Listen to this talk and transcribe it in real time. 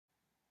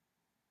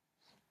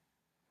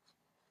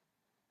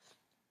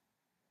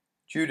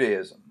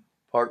Judaism,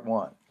 Part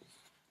 1.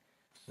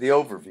 The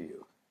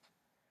Overview.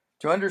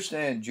 To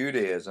understand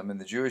Judaism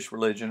and the Jewish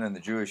religion and the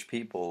Jewish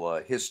people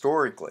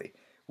historically,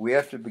 we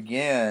have to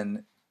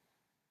begin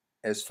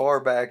as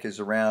far back as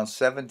around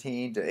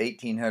 17 to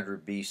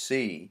 1800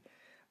 BC.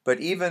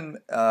 But even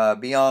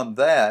beyond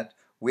that,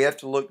 we have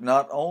to look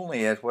not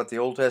only at what the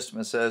Old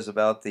Testament says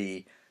about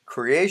the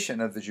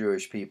creation of the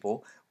Jewish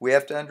people, we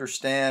have to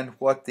understand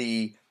what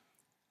the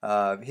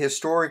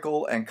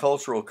historical and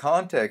cultural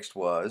context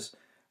was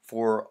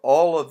for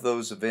all of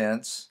those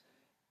events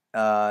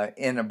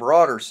in a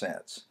broader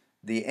sense.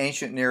 The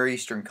ancient Near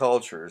Eastern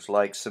cultures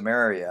like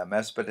Samaria,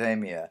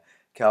 Mesopotamia,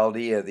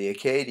 Chaldea, the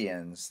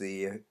Akkadians,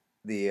 the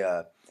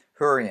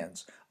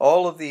Hurrians,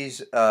 all of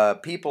these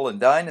people and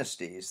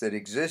dynasties that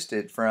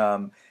existed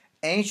from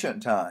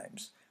ancient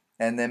times,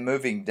 and then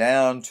moving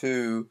down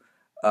to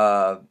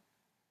around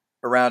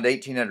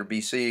 1800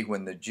 BC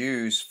when the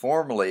Jews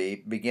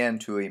formally began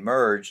to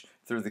emerge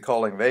through the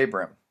calling of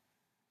Abram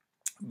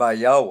by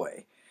Yahweh.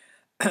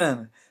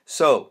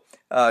 So,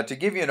 to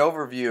give you an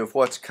overview of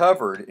what's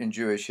covered in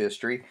Jewish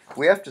history,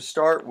 we have to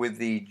start with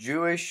the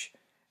Jewish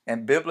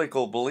and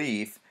biblical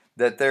belief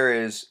that there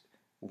is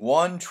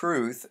one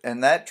truth,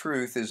 and that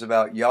truth is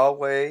about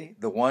Yahweh,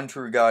 the one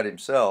true God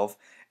himself,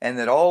 and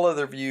that all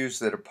other views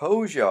that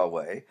oppose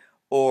Yahweh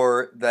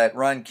or that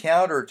run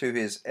counter to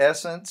his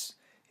essence,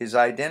 his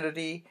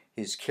identity,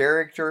 his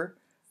character,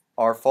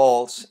 are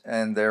false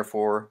and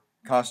therefore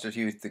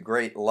constitute the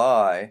great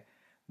lie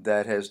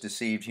that has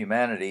deceived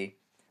humanity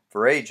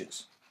for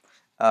ages.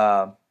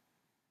 I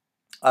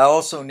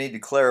also need to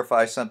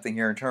clarify something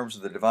here in terms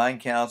of the divine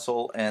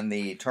counsel and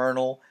the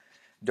eternal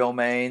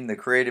domain, the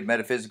created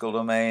metaphysical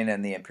domain,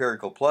 and the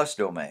empirical plus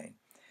domain.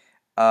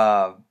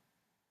 It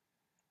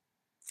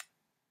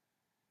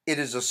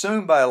is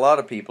assumed by a lot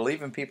of people,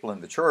 even people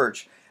in the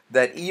church,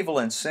 that evil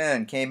and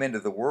sin came into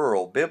the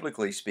world,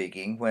 biblically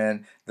speaking,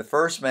 when the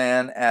first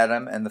man,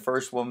 Adam, and the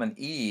first woman,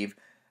 Eve,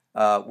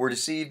 were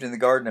deceived in the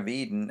Garden of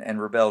Eden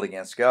and rebelled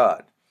against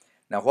God.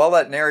 Now, while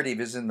that narrative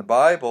is in the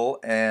Bible,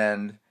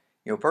 and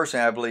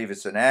personally I believe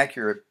it's an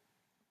accurate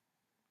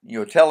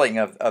telling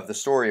of the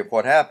story of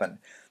what happened,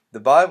 the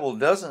Bible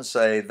doesn't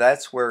say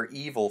that's where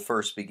evil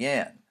first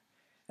began.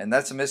 And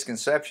that's a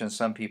misconception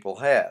some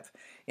people have.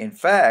 In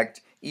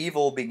fact,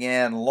 evil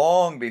began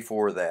long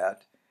before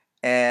that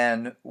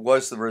and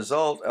was the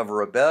result of a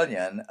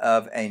rebellion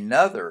of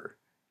another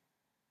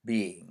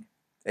being,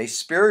 a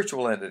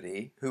spiritual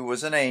entity who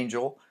was an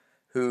angel,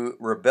 who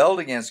rebelled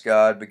against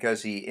God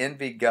because he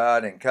envied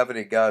God and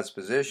coveted God's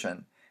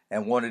position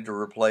and wanted to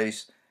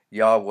replace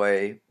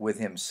Yahweh with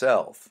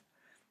himself.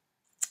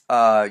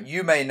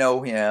 You may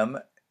know him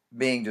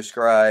being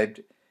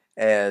described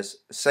as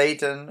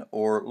Satan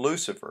or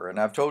Lucifer. And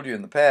I've told you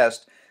in the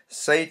past,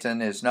 Satan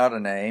is not a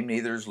name,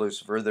 neither is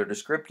Lucifer. They're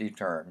descriptive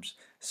terms.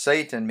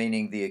 Satan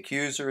meaning the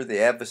accuser, the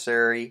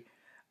adversary,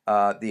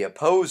 the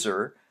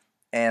opposer,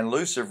 and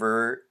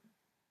Lucifer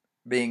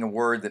being a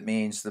word that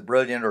means the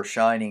brilliant or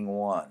shining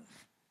one.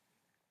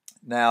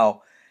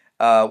 Now,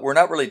 we're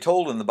not really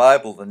told in the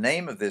Bible the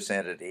name of this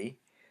entity,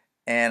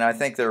 and I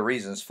think there are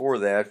reasons for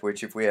that,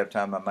 which if we have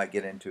time I might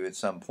get into at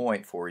some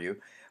point for you.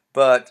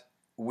 But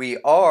we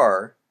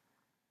are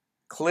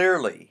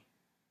clearly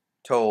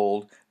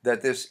told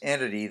that this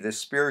entity, this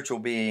spiritual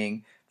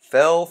being,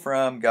 fell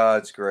from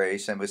God's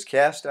grace and was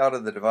cast out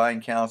of the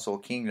divine council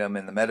kingdom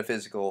in the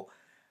metaphysical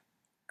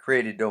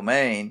created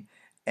domain.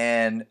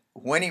 And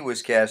when he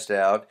was cast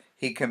out,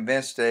 he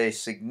convinced a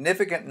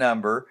significant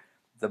number,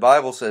 the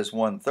Bible says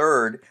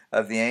 1/3,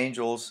 of the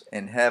angels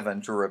in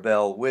heaven to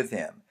rebel with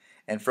him.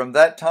 And from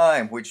that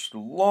time, which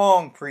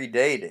long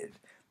predated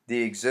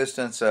the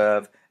existence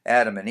of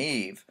Adam and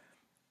Eve,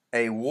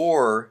 a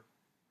war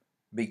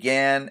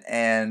began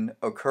and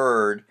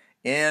occurred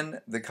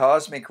in the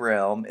cosmic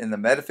realm, in the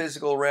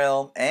metaphysical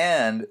realm,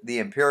 and the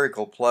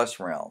empirical plus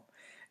realm.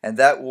 And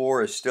that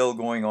war is still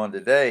going on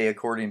today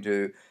according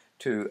to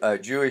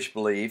Jewish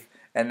belief,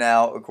 and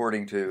now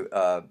according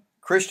to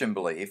Christian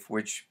belief,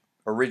 which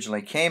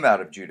originally came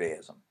out of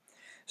Judaism.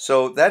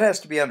 So that has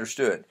to be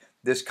understood.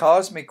 This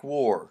cosmic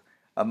war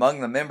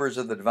among the members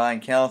of the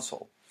divine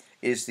council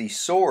is the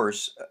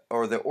source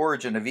or the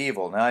origin of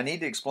evil. Now I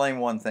need to explain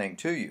one thing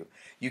to you.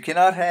 You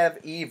cannot have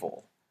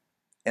evil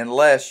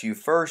unless you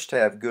first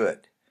have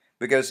good,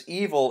 because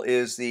evil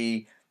is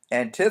the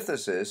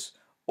antithesis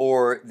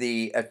or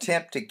the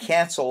attempt to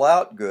cancel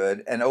out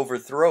good and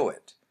overthrow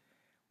it.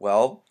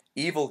 Well,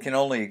 evil can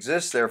only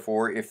exist,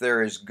 therefore, if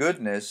there is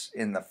goodness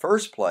in the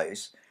first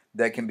place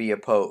that can be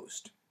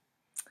opposed.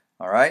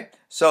 All right?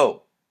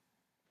 So,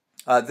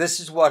 this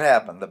is what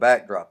happened, the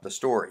backdrop, the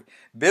story.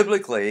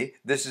 Biblically,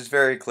 this is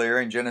very clear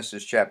in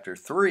Genesis chapter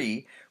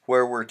 3,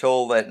 where we're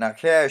told that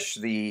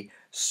Nachash, the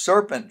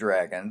serpent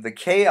dragon, the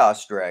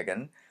chaos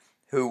dragon,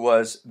 who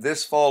was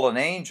this fallen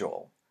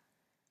angel,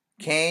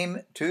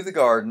 came to the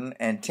garden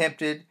and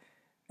tempted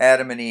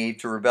Adam and Eve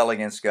to rebel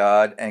against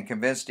God and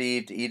convinced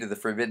Eve to eat of the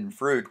forbidden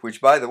fruit, which,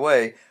 by the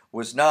way,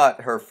 was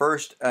not her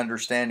first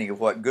understanding of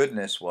what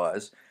goodness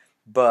was,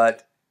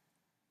 but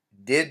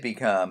did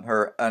become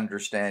her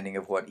understanding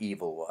of what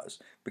evil was.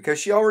 Because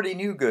she already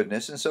knew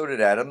goodness, and so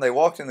did Adam. They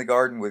walked in the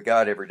garden with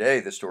God every day,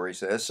 the story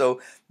says.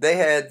 So they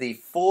had the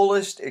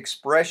fullest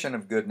expression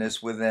of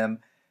goodness with them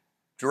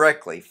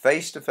directly,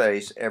 face to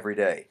face, every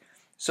day.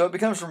 So it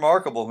becomes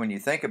remarkable when you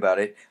think about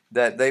it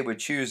that they would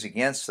choose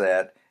against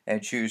that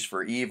and choose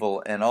for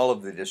evil and all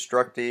of the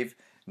destructive,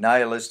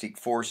 nihilistic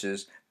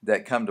forces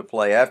that come to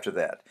play after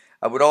that.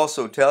 I would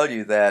also tell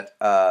you that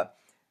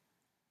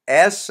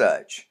as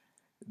such,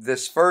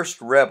 this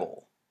first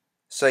rebel,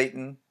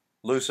 Satan,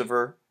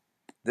 Lucifer,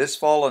 this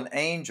fallen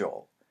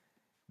angel,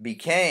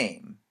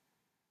 became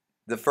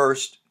the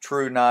first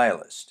true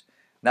nihilist.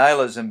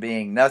 Nihilism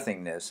being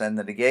nothingness and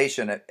the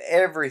negation of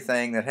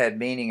everything that had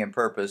meaning and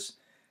purpose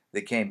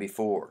that came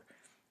before,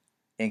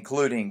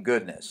 including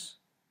goodness,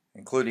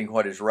 including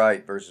what is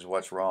right versus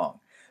what's wrong.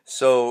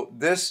 So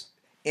this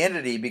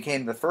entity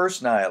became the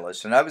first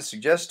nihilist, and I would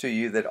suggest to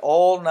you that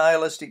all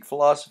nihilistic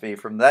philosophy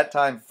from that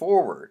time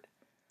forward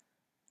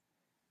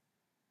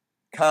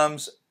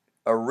comes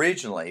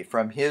originally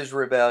from his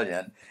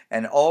rebellion,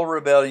 and all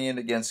rebellion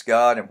against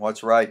God and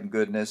what's right and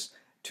goodness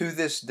to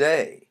this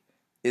day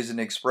is an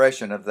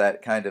expression of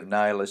that kind of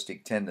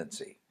nihilistic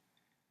tendency.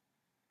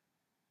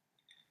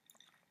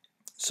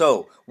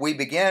 So we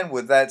began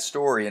with that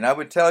story, and I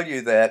would tell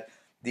you that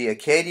the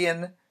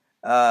Akkadian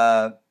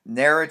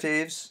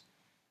narratives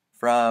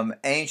from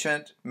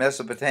ancient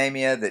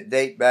Mesopotamia that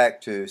date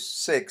back to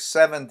 6,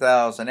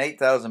 7,000,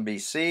 8,000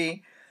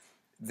 BC,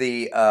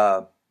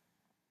 the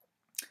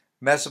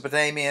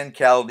Mesopotamian,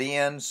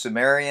 Chaldean,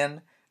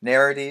 Sumerian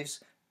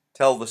narratives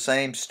tell the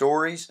same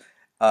stories.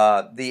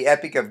 The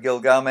Epic of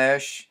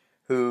Gilgamesh,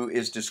 who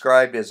is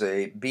described as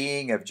a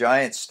being of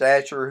giant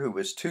stature who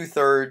was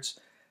two-thirds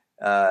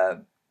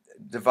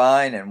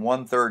divine and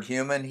one-third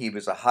human. He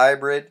was a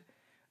hybrid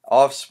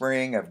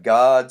offspring of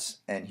gods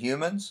and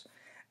humans.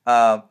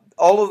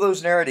 All of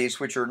those narratives,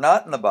 which are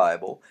not in the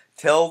Bible,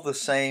 tell the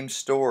same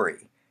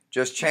story,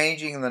 just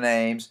changing the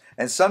names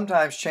and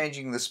sometimes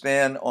changing the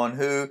spin on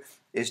who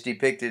is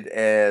depicted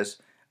as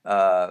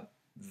the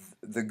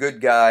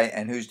good guy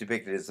and who's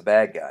depicted as the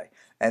bad guy.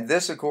 And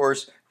this, of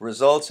course,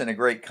 results in a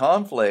great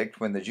conflict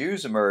when the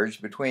Jews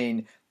emerged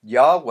between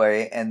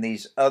Yahweh and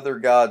these other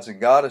gods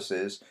and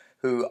goddesses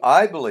who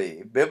I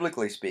believe,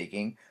 biblically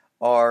speaking,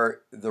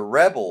 are the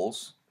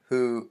rebels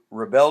who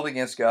rebelled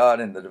against God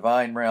in the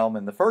divine realm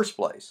in the first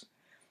place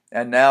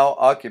and now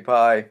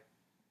occupy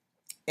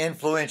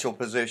influential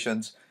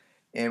positions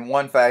in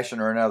one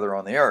fashion or another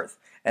on the earth.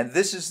 And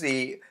this is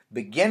the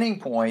beginning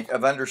point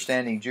of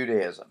understanding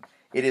Judaism.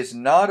 It is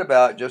not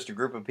about just a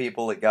group of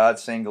people that God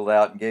singled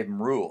out and gave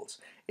them rules.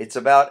 It's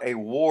about a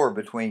war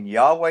between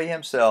Yahweh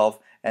himself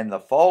and the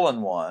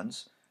fallen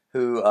ones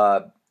who,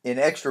 in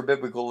extra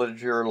biblical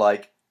literature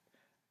like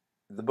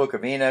the Book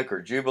of Enoch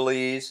or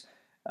Jubilees,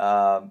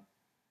 are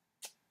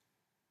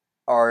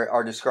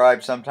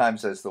described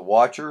sometimes as the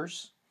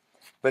Watchers.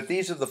 But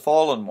these are the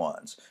fallen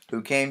ones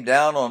who came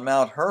down on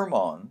Mount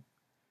Hermon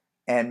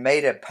and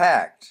made a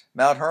pact.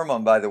 Mount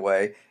Hermon, by the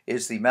way,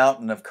 is the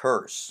mountain of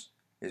curse,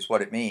 is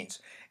what it means.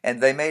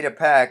 And they made a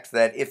pact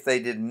that if they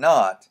did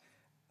not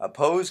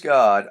oppose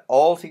God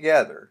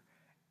altogether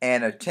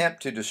and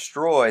attempt to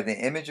destroy the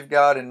image of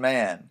God in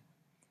man,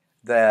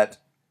 that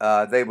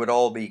they would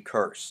all be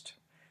cursed.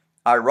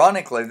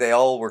 Ironically, they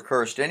all were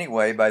cursed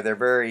anyway by their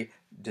very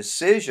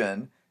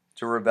decision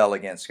to rebel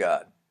against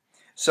God.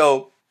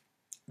 So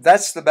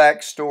that's the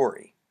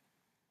backstory.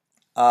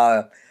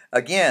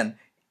 Again,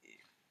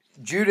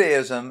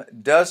 Judaism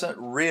doesn't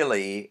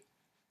really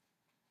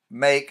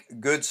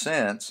make good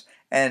sense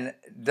and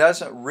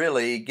doesn't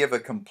really give a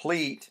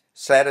complete,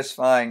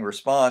 satisfying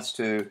response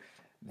to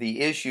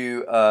the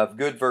issue of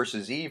good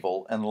versus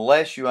evil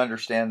unless you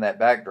understand that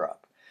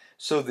backdrop.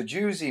 So the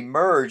Jews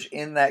emerge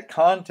in that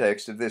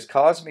context of this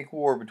cosmic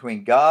war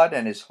between God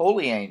and his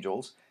holy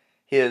angels,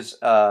 his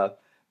the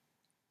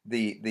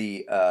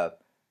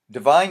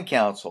divine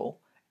council,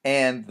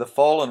 and the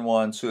fallen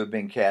ones who have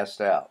been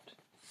cast out.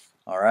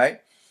 All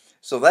right?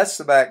 So that's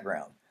the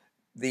background.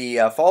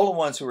 The fallen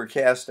ones who were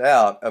cast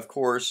out, of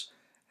course,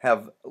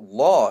 have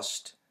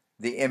lost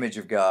the image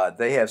of God.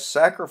 They have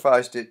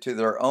sacrificed it to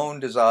their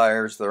own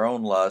desires, their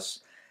own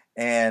lusts,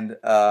 and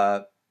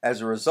as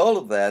a result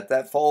of that,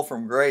 that fall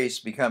from grace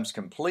becomes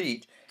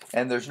complete,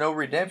 and there's no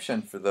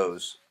redemption for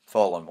those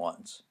fallen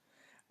ones.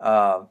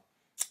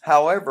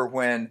 However,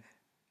 when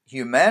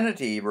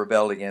humanity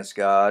rebelled against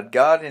God,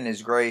 God in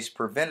his grace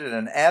prevented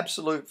an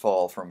absolute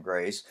fall from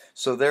grace,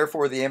 so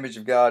therefore the image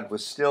of God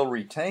was still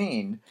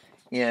retained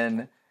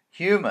in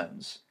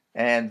humans,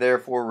 and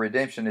therefore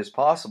redemption is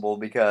possible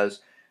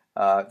because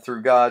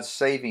through God's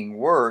saving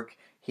work,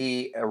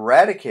 he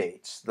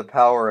eradicates the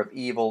power of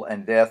evil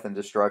and death and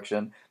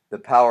destruction, the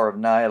power of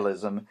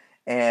nihilism,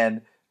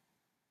 and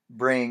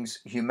brings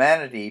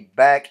humanity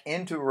back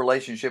into a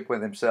relationship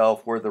with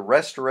himself where the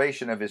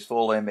restoration of his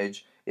full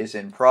image is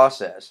in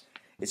process.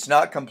 It's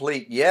not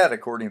complete yet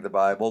according to the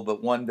Bible,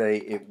 but one day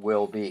it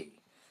will be.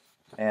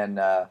 And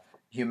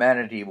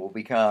humanity will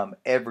become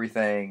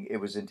everything it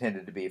was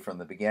intended to be from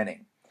the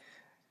beginning.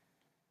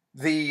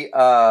 The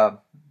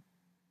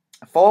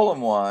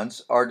fallen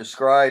ones are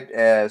described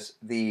as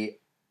the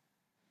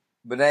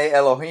B'nai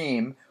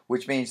Elohim,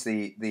 which means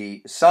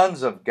the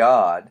sons of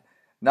God,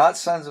 not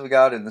sons of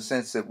God in the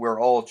sense that we're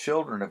all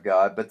children of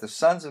God, but the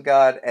sons of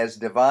God as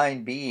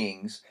divine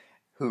beings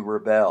who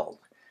rebelled.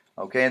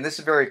 Okay, and this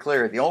is very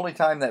clear. The only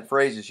time that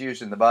phrase is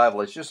used in the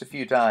Bible is just a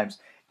few times.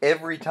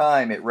 Every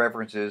time it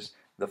references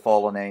the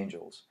fallen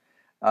angels.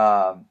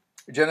 Um,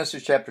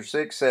 Genesis chapter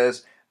 6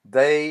 says,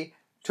 they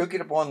took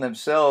it upon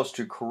themselves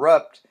to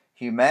corrupt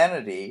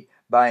humanity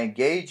by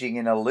engaging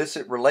in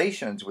illicit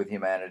relations with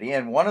humanity,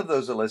 and one of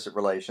those illicit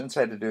relations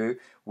had to do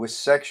with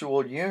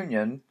sexual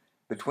union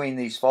between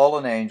these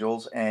fallen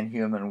angels and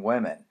human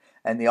women.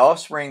 And the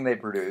offspring they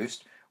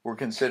produced were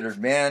considered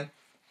men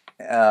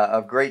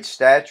of great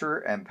stature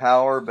and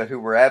power, but who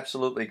were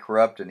absolutely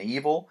corrupt and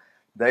evil.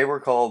 They were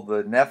called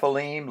the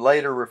Nephilim,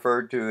 later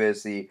referred to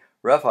as the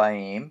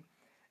Rephaim.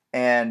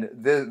 And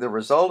the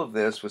result of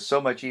this was so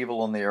much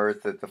evil on the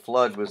earth that the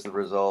flood was the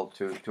result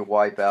to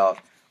wipe out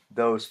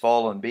those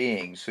fallen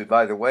beings, who,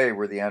 by the way,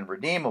 were the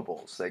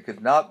unredeemables. They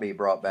could not be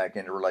brought back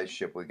into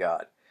relationship with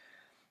God.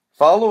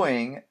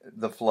 Following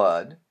the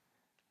flood,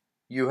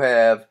 you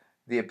have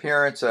the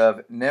appearance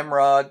of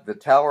Nimrod, the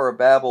Tower of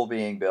Babel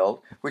being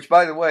built, which,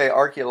 by the way,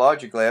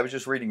 archaeologically, I was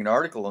just reading an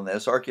article on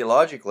this,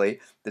 archaeologically,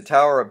 the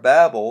Tower of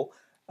Babel,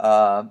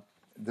 the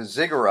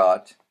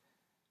ziggurat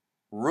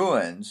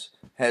ruins,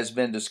 has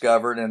been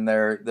discovered, and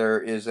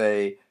there is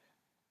a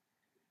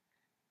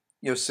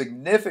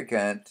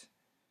significant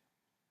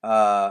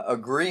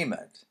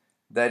agreement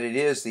that it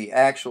is the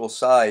actual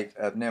site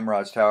of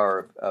Nimrod's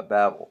Tower of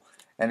Babel.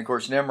 And of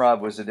course,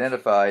 Nimrod was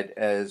identified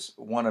as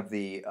one of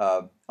the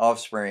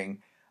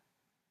offspring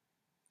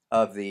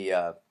of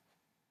the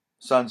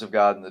sons of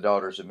God and the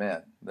daughters of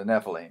men, the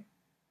Nephilim.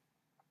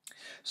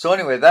 So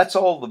anyway, that's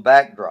all the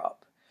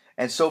backdrop.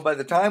 And so by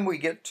the time we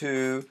get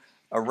to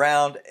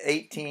around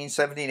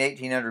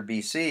 1800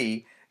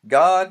 BC,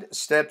 God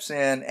steps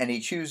in and he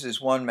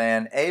chooses one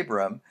man,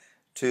 Abram,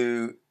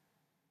 to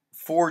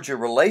forge a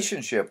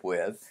relationship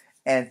with,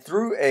 and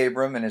through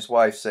Abram and his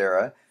wife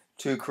Sarah,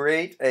 to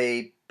create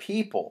a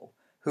people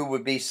who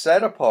would be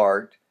set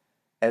apart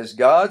as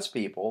God's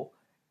people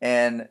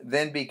and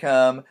then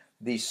become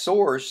the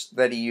source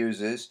that he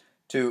uses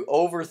to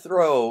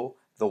overthrow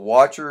the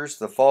Watchers,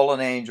 the fallen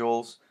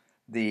angels,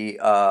 the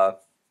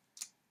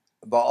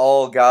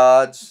Baal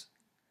gods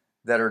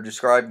that are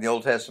described in the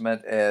Old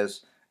Testament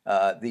as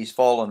these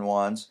fallen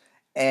ones,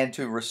 and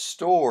to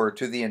restore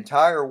to the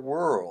entire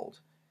world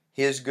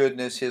his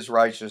goodness, his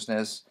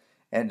righteousness,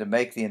 and to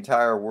make the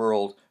entire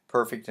world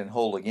perfect and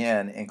whole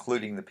again,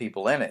 including the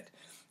people in it.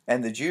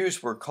 And the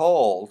Jews were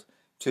called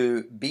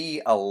to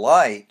be a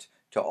light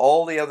to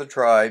all the other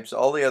tribes,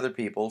 all the other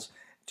peoples,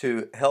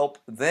 to help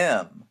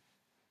them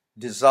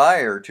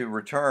desire to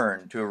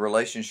return to a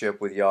relationship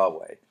with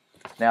Yahweh.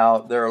 Now,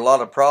 there are a lot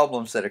of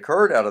problems that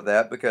occurred out of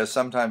that because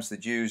sometimes the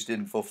Jews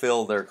didn't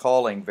fulfill their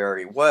calling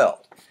very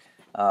well.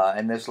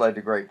 And this led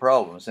to great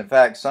problems. In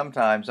fact,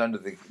 sometimes under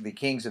the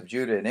kings of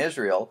Judah and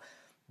Israel,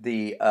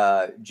 the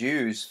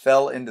Jews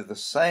fell into the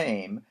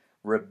same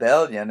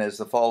rebellion as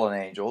the fallen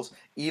angels,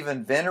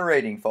 even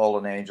venerating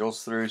fallen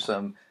angels through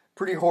some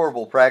pretty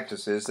horrible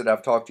practices that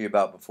I've talked to you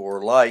about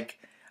before, like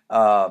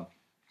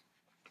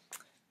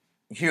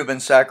human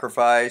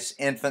sacrifice,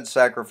 infant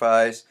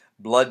sacrifice,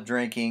 blood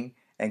drinking,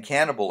 and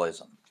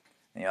cannibalism.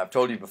 I've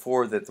told you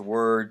before that the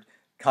words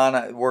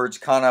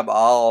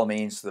Kanab-al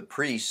means the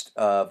priest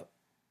of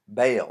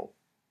Baal,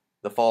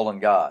 the fallen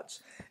gods.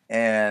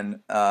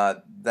 And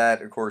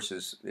that, of course,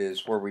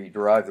 is where we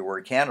derive the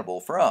word cannibal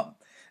from.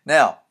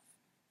 Now,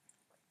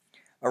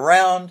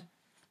 around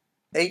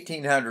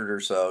 1800 or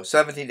so,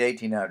 17 to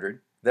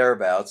 1800,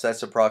 thereabouts,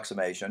 that's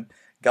approximation,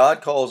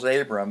 God calls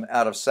Abram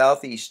out of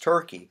southeast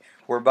Turkey,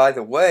 where, by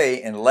the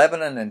way, in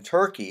Lebanon and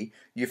Turkey,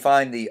 you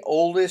find the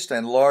oldest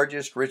and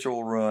largest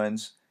ritual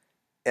ruins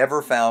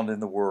ever found in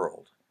the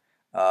world.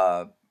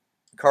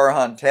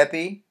 Karahan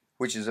Tepe,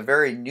 which is a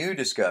very new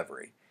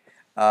discovery,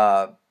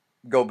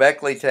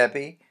 Göbekli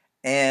Tepe,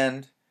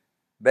 and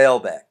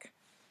Baalbek.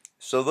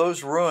 So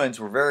those ruins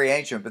were very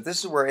ancient, but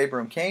this is where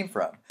Abram came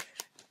from.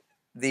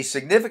 The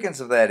significance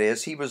of that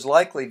is he was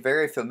likely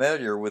very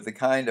familiar with the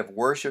kind of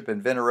worship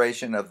and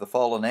veneration of the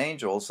fallen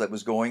angels that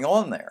was going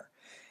on there.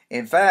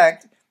 In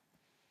fact,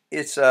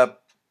 it's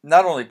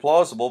not only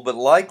plausible, but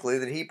likely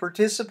that he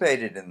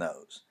participated in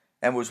those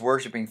and was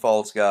worshiping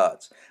false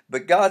gods.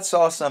 But God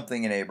saw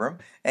something in Abram,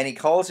 and he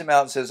calls him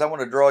out and says, I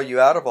want to draw you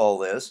out of all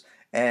this,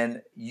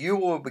 and you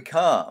will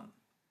become,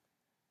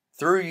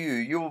 through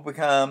you will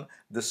become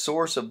the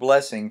source of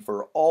blessing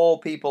for all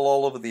people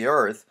all over the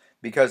earth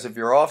because of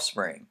your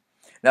offspring.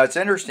 Now, it's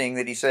interesting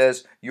that he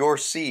says your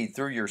seed,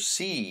 through your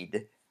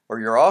seed, or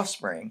your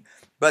offspring,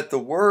 but the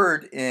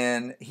word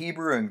in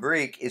Hebrew and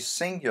Greek is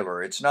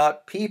singular. It's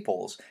not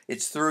peoples.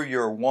 It's through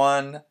your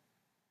one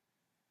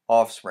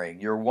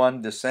offspring, your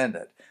one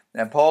descendant.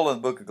 And Paul in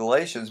the book of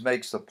Galatians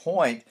makes the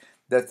point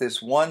that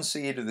this one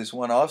seed or this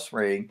one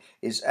offspring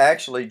is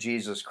actually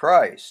Jesus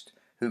Christ,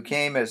 who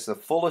came as the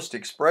fullest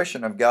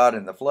expression of God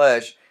in the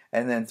flesh,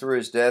 and then through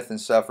his death and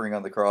suffering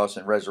on the cross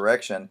and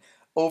resurrection,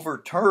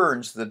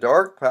 overturns the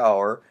dark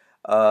power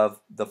of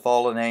the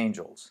fallen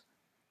angels.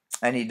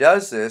 And he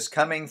does this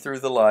coming through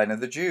the line of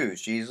the Jews.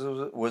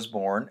 Jesus was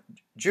born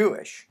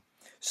Jewish.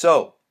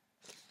 So,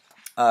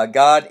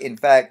 God, in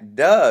fact,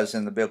 does,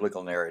 in the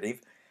biblical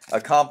narrative,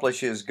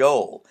 accomplish his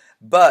goal.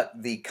 But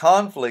the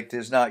conflict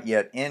is not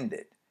yet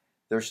ended.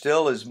 There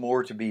still is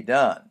more to be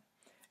done.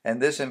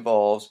 And this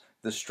involves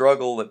the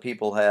struggle that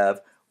people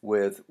have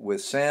with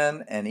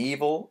sin and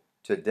evil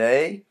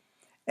today,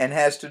 and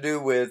has to do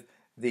with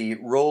the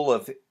role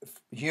of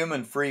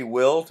human free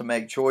will to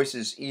make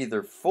choices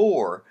either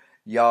for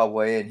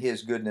Yahweh and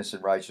his goodness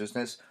and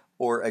righteousness,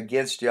 or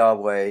against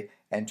Yahweh,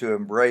 and to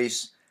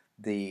embrace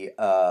the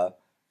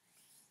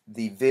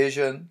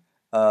vision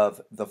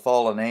of the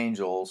fallen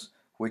angels,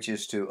 which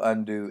is to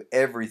undo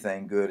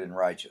everything good and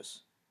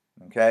righteous.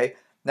 Okay?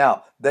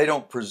 Now, they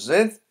don't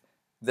present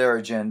their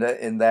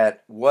agenda in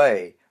that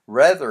way.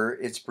 Rather,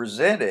 it's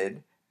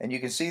presented, and you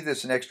can see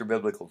this in extra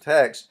biblical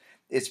text,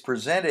 it's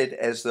presented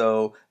as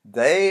though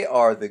they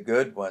are the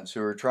good ones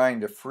who are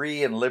trying to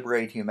free and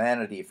liberate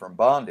humanity from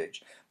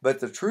bondage. But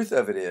the truth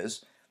of it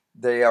is,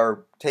 they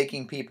are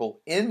taking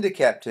people into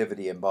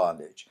captivity and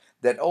bondage,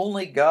 that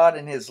only God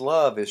in his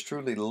love is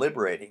truly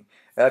liberating.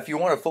 If you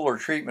want a fuller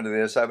treatment of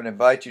this, I would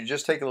invite you to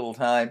just take a little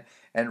time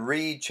and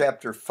read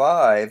chapter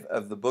 5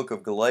 of the book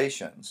of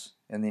Galatians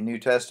in the New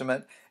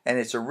Testament. And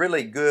it's a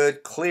really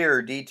good,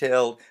 clear,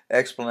 detailed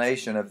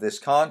explanation of this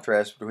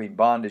contrast between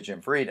bondage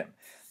and freedom.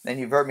 And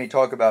you've heard me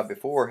talk about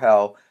before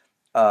how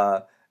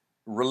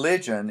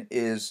religion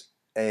is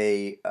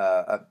a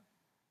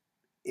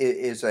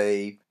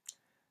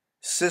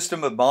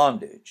system of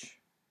bondage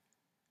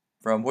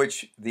from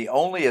which the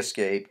only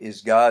escape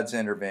is God's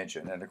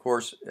intervention. And of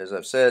course, as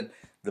I've said,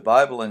 the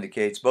Bible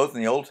indicates both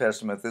in the Old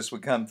Testament this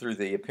would come through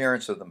the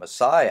appearance of the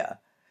Messiah,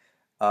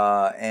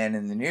 and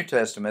in the New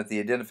Testament the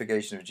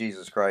identification of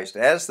Jesus Christ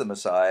as the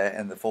Messiah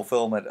and the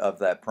fulfillment of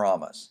that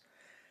promise.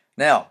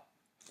 Now,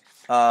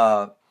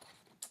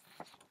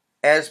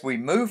 as we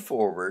move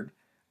forward,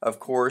 of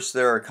course,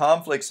 there are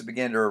conflicts that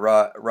begin to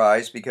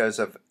arise because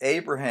of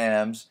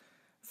Abraham's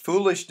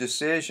foolish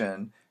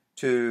decision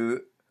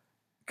to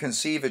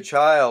conceive a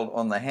child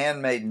on the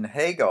handmaiden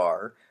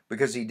Hagar,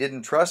 because he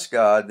didn't trust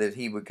God that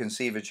he would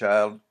conceive a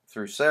child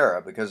through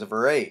Sarah because of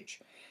her age.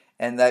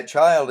 And that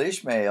child,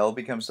 Ishmael,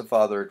 becomes the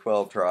father of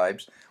 12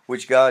 tribes,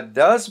 which God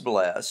does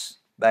bless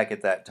back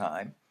at that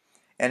time.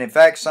 And in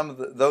fact, some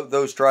of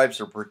those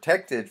tribes are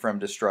protected from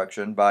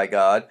destruction by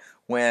God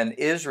when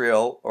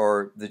Israel,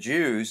 or the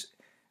Jews,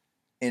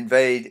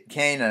 invade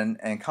Canaan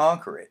and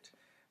conquer it.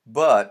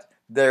 But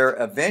there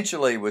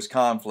eventually was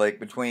conflict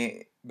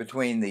between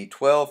the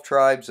 12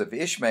 tribes of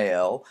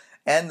Ishmael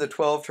and the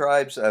 12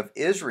 tribes of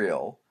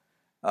Israel,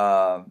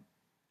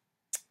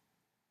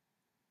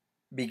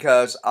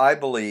 because I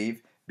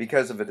believe,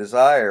 because of a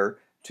desire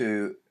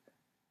to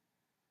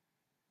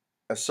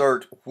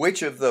assert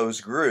which of those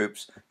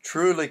groups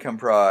truly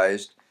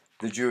comprised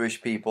the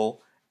Jewish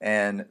people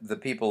and the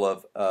people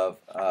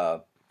of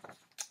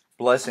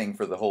blessing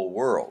for the whole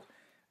world.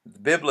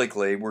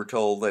 Biblically, we're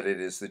told that it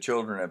is the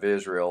children of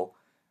Israel,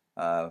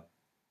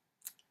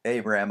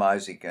 Abraham,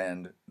 Isaac,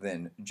 and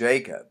then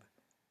Jacob,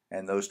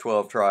 and those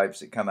 12 tribes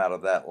that come out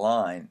of that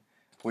line,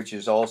 which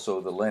is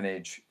also the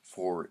lineage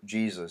for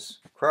Jesus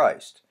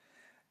Christ.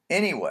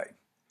 Anyway,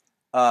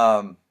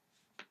 over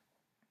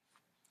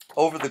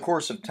the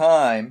course of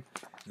time,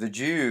 the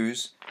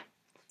Jews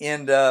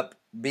end up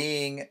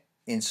being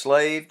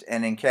enslaved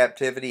and in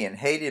captivity and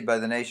hated by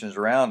the nations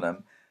around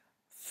them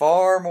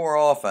far more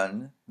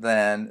often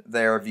than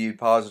they are viewed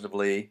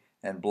positively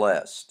and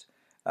blessed.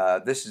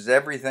 This is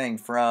everything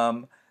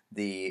from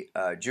the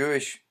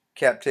Jewish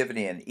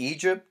captivity in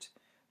Egypt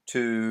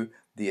to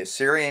the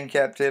Assyrian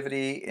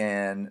captivity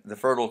in the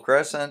Fertile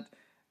Crescent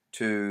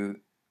to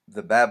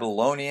the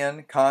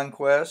Babylonian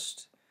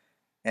conquest,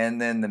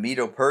 and then the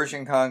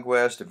Medo-Persian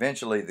conquest,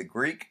 eventually the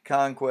Greek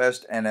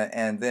conquest, and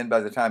then by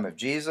the time of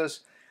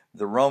Jesus,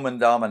 the Roman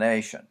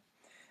domination.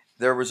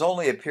 There was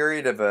only a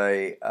period of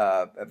a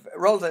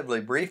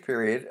relatively brief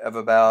period of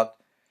about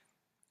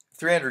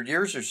 300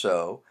 years or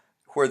so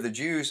where the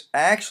Jews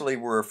actually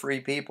were a free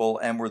people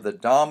and were the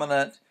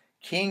dominant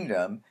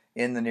kingdom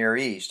in the Near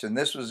East. And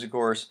this was, of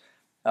course,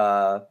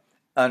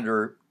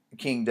 under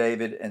King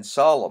David and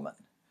Solomon,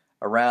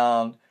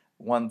 around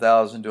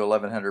 1000 to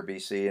 1100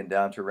 BC and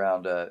down to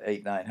around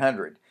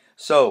 900.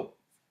 So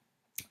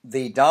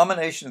the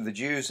domination of the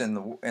Jews in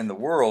the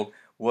world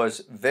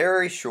was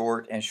very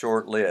short and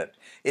short-lived.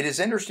 It is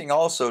interesting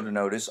also to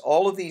notice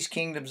all of these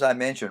kingdoms I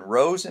mentioned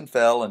rose and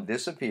fell and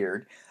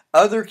disappeared.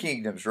 Other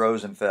kingdoms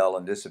rose and fell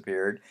and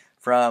disappeared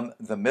from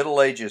the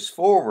Middle Ages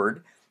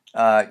forward,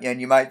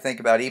 and you might think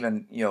about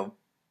even,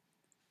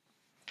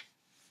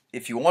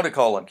 if you want to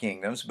call them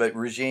kingdoms, but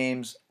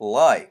regimes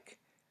like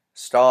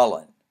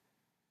Stalin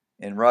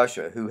in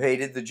Russia, who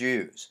hated the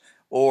Jews,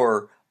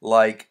 or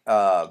like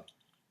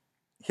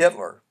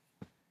Hitler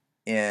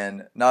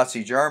in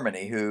Nazi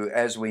Germany, who,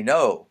 as we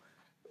know,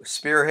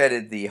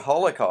 spearheaded the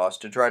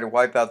Holocaust to try to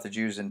wipe out the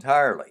Jews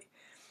entirely.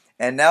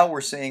 And now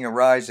we're seeing a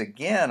rise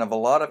again of a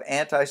lot of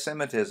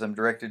anti-Semitism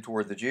directed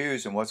toward the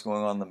Jews and what's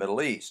going on in the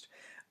Middle East.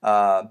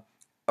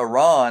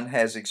 Iran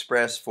has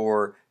expressed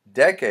for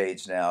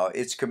decades now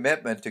its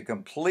commitment to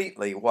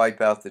completely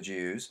wipe out the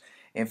Jews.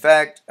 In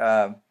fact,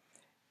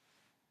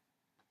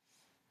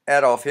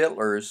 Adolf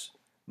Hitler's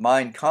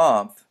Mein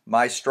Kampf,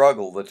 My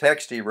Struggle, the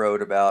text he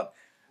wrote about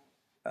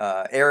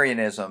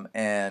Aryanism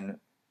and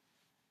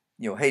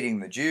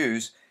hating the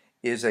Jews,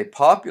 is a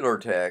popular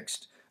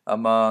text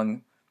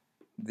among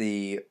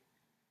the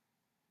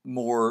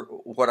more,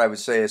 what I would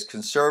say is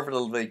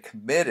conservatively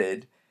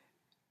committed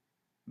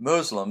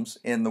Muslims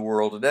in the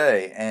world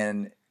today,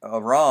 and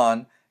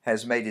Iran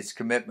has made its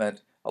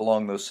commitment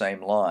along those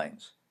same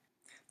lines.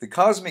 The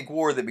cosmic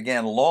war that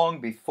began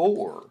long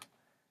before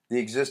the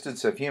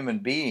existence of human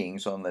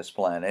beings on this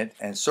planet,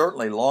 and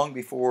certainly long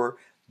before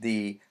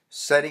the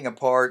setting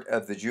apart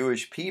of the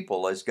Jewish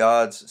people as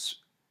God's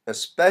a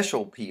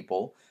special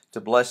people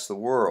to bless the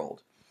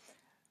world,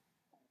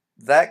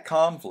 that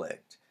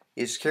conflict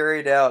is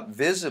carried out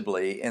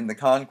visibly in the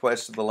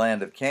conquest of the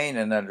land of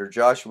Canaan under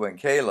Joshua and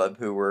Caleb,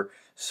 who were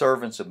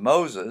servants of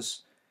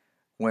Moses,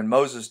 when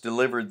Moses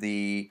delivered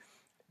the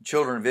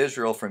children of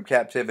Israel from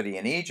captivity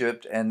in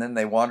Egypt, and then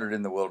they wandered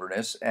in the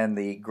wilderness, and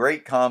the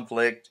great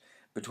conflict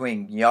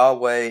between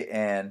Yahweh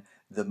and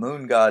the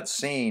moon god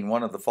Sin,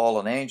 one of the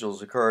fallen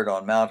angels, occurred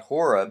on Mount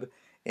Horeb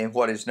in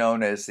what is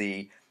known as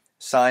the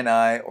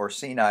Sinai or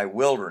Sinai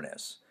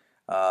wilderness.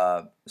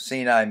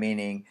 Sinai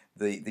meaning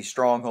the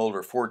stronghold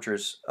or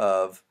fortress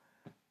of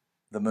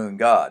the moon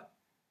god.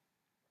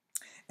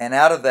 And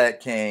out of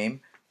that came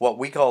what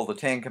we call the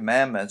 10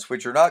 Commandments,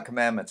 which are not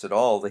commandments at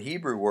all. The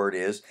Hebrew word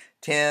is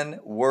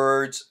 10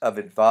 words of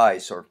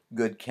advice or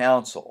good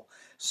counsel.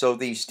 So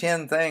these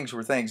 10 things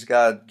were things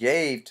God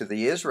gave to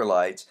the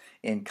Israelites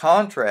in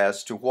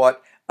contrast to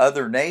what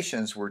other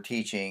nations were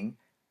teaching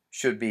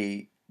should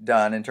be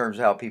done in terms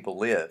of how people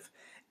live.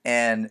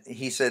 And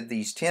he said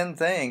these 10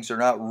 things are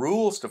not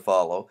rules to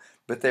follow,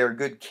 but they are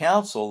good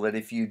counsel that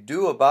if you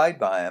do abide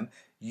by them,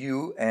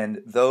 you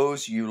and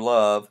those you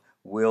love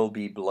will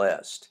be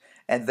blessed.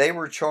 And they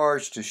were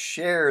charged to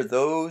share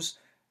those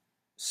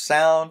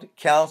sound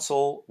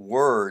counsel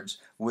words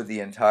with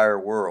the entire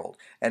world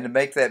and to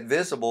make that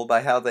visible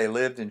by how they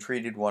lived and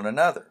treated one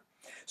another.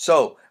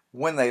 So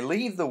when they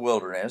leave the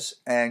wilderness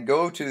and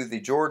go to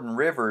the Jordan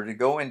River to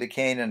go into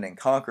Canaan and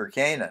conquer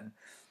Canaan,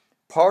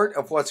 part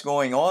of what's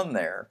going on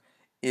there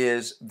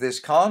is this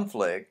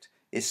conflict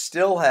is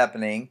still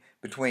happening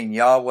between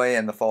Yahweh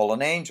and the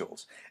fallen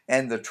angels.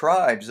 And the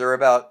tribes, they're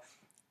about,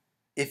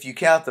 if you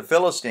count the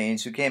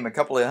Philistines, who came a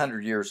couple of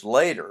hundred years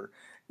later,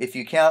 if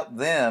you count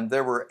them,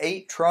 there were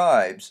 8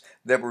 tribes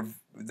that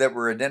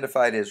were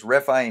identified as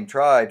Rephaim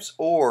tribes,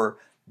 or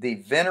the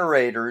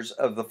venerators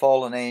of the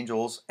fallen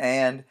angels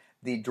and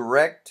the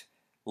direct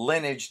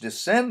lineage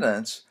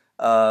descendants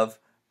of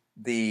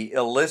the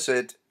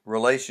illicit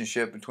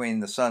relationship between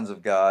the sons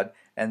of God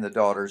and the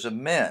daughters of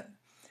men.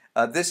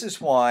 This is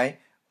why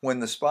when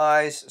the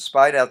spies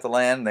spied out the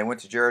land, and they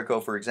went to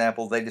Jericho, for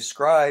example, they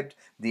described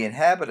the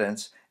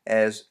inhabitants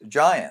as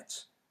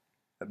giants,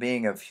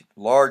 being of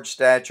large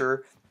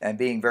stature and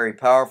being very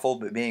powerful,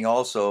 but being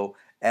also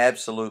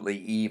absolutely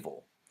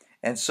evil.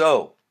 And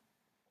so,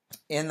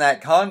 in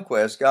that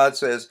conquest, God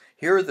says,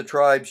 here are the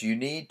tribes you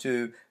need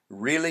to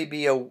really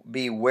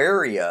be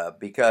wary of,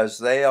 because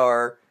they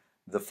are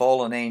the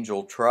fallen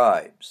angel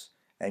tribes,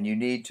 and you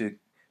need to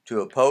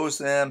oppose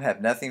them,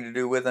 have nothing to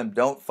do with them,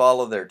 don't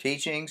follow their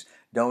teachings,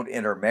 don't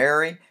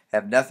intermarry,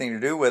 have nothing to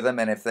do with them,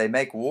 and if they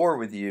make war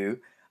with you,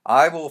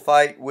 I will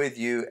fight with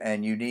you,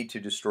 and you need to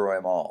destroy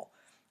them all.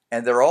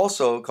 And they're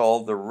also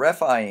called the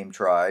Rephaim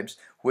tribes,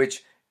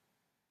 which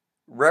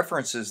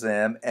references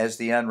them as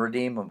the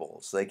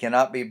unredeemables. They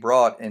cannot be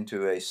brought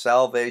into a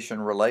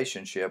salvation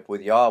relationship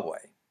with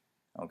Yahweh.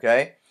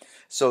 Okay?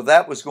 So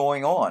that was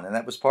going on, and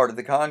that was part of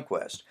the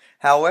conquest.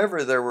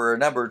 However, there were a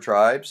number of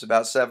tribes,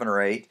 about 7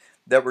 or 8,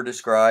 that were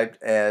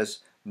described as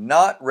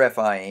not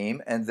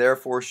Rephaim, and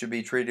therefore should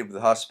be treated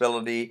with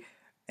hospitality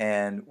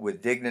and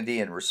with dignity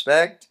and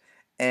respect,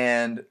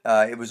 and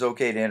it was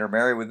okay to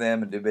intermarry with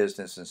them and do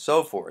business and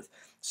so forth.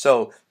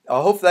 So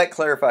I hope that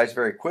clarifies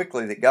very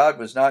quickly that God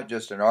was not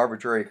just an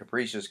arbitrary,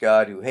 capricious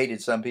God who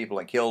hated some people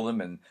and killed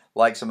them and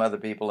liked some other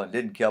people and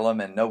didn't kill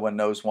them, and no one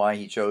knows why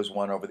he chose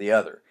one over the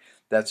other.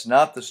 That's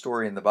not the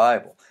story in the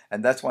Bible.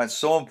 And that's why it's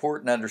so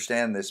important to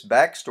understand this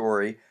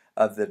backstory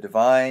of the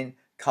divine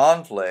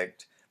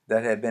conflict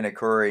that had been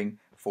occurring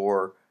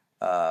for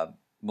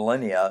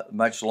millennia,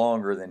 much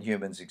longer than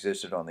humans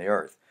existed on the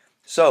earth.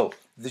 So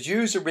the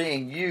Jews are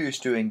being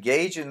used to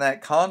engage in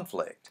that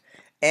conflict.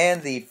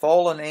 And the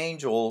fallen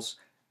angels,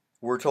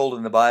 we're told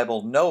in the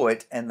Bible, know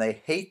it, and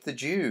they hate the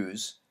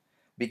Jews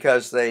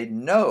because they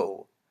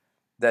know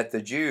that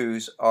the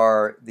Jews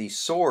are the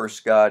source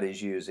God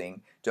is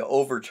using to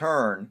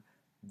overturn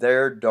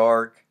their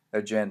dark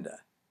agenda.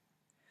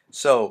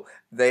 So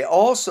they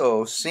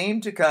also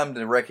seem to come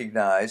to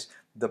recognize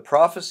the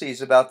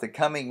prophecies about the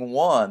coming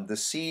one, the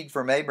seed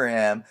from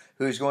Abraham,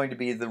 who's going to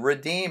be the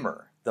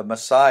Redeemer, the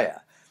Messiah.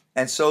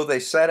 And so they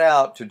set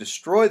out to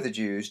destroy the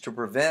Jews to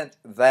prevent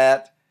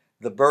the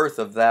birth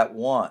of that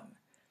one.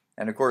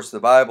 And of course, the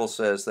Bible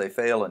says they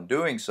fail in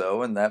doing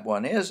so, and that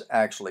one is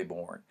actually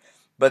born.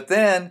 But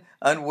then,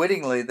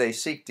 unwittingly, they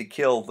seek to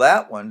kill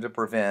that one to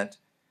prevent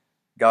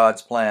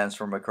God's plans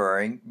from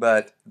occurring,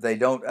 but they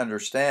don't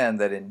understand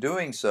that in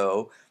doing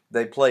so,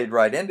 they played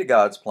right into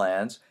God's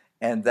plans,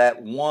 and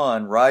that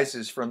one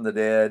rises from the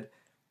dead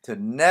to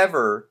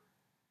never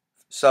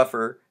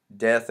suffer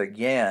death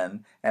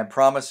again and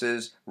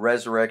promises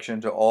resurrection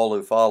to all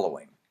who follow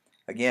him.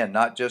 Again,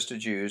 not just to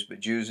Jews, but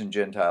Jews and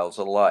Gentiles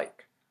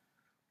alike.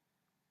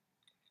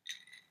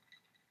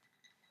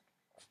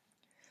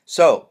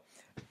 So,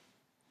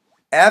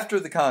 after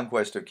the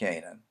conquest of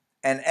Canaan,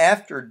 and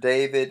after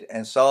David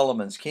and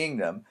Solomon's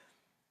kingdom,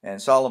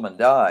 and Solomon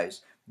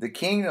dies, the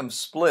kingdom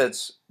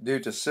splits due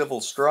to civil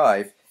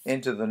strife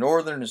into the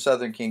northern and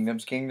southern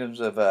kingdoms, kingdoms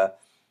of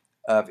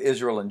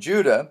Israel and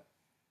Judah.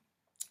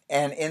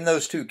 And in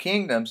those two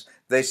kingdoms,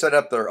 they set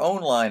up their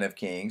own line of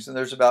kings, and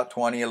there's about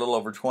a little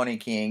over 20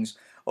 kings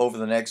over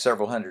the next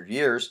several hundred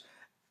years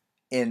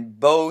in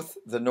both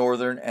the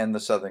northern and the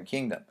southern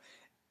kingdom.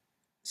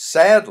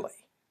 Sadly,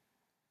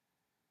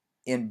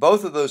 in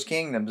both of those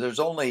kingdoms, there's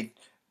only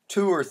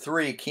 2 or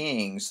 3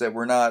 kings that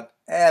were not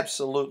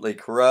absolutely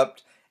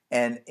corrupt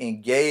and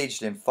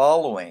engaged in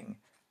following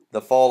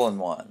the fallen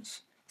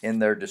ones in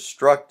their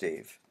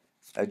destructive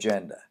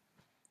agenda.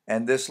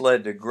 And this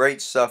led to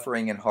great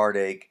suffering and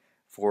heartache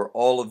for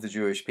all of the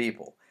Jewish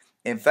people.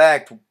 In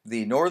fact,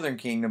 the northern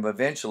kingdom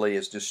eventually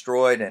is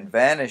destroyed and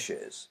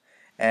vanishes,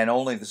 and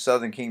only the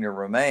southern kingdom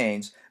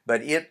remains,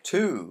 but it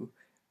too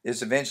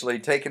is eventually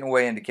taken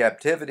away into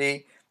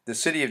captivity. The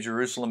city of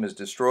Jerusalem is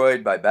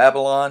destroyed by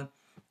Babylon,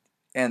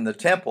 and the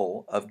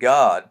temple of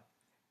God,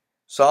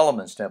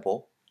 Solomon's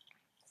temple,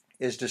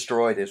 is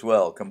destroyed as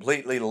well,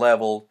 completely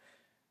leveled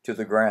to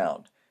the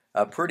ground.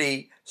 A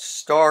pretty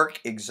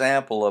stark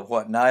example of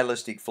what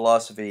nihilistic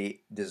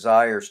philosophy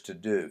desires to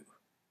do.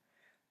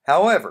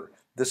 However,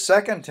 the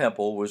second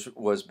temple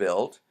was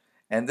built,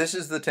 and this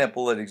is the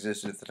temple that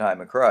existed at the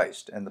time of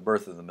Christ and the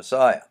birth of the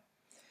Messiah.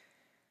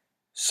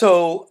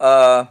 So,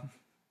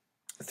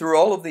 through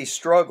all of these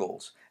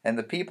struggles and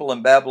the people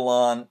in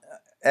Babylonian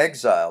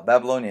exile,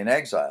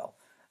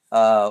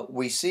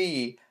 we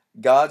see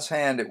God's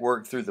hand at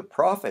work through the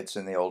prophets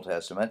in the Old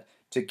Testament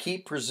to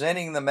keep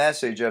presenting the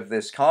message of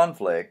this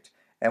conflict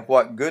and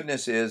what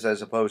goodness is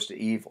as opposed to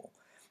evil.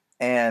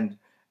 And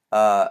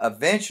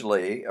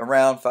eventually,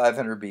 around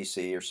 500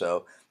 BC or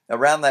so,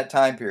 around that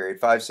time period,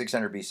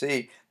 500-600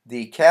 BC,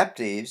 the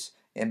captives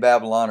in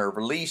Babylon are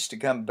released to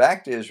come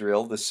back to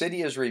Israel. The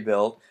city is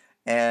rebuilt,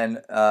 and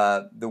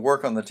the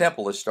work on the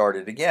temple is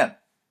started again.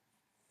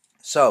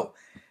 So,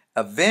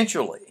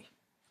 eventually,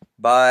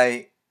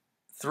 by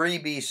 3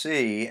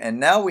 BC, and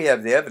now we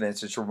have the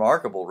evidence. It's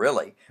remarkable,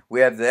 really.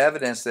 We have the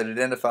evidence that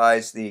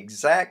identifies the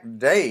exact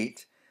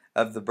date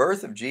of the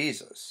birth of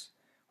Jesus,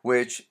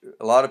 which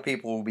a lot of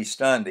people will be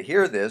stunned to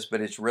hear this, but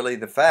it's really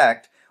the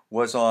fact,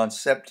 was on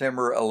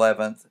September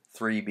 11th,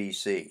 3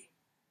 BC.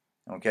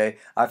 Okay,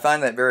 I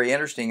find that very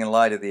interesting in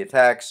light of the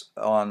attacks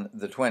on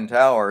the Twin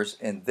Towers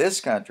in this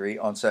country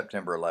on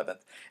September 11th.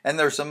 And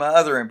there's some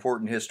other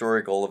important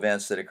historical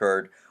events that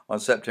occurred on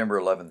September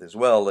 11th as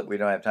well that we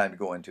don't have time to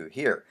go into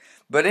here.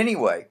 But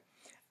anyway,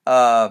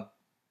 after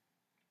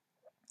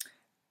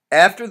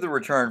the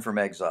return from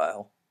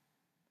exile,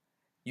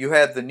 you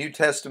have the New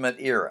Testament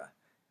era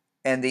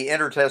and the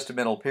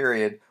intertestamental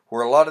period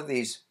where a lot of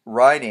these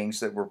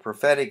writings that were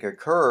prophetic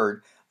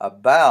occurred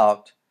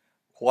about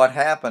what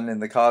happened in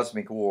the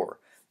cosmic war.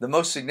 The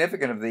most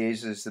significant of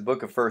these is the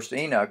book of 1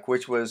 Enoch,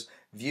 which was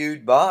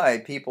viewed by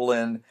people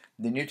in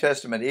the New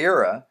Testament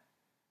era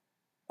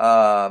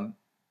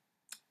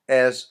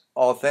as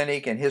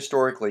authentic and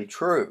historically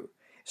true.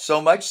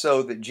 So much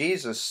so that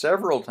Jesus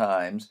several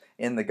times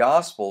in the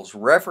Gospels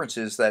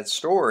references that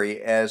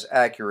story as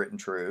accurate and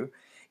true,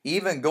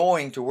 even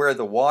going to where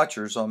the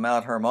watchers on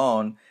Mount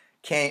Hermon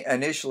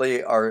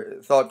initially are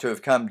thought to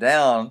have come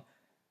down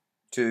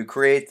to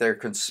create their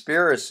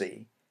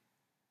conspiracy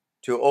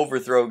to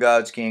overthrow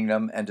God's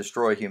kingdom and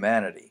destroy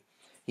humanity.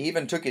 He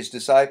even took his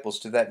disciples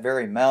to that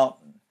very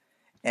mountain,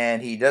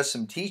 and he does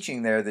some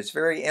teaching there that's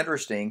very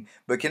interesting,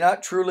 but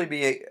cannot truly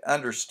be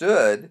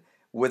understood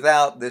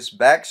without this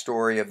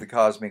backstory of the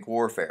cosmic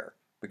warfare,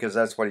 because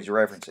that's what he's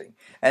referencing.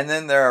 And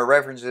then there are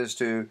references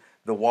to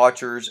the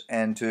watchers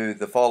and to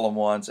the fallen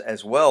ones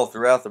as well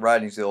throughout the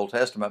writings of the Old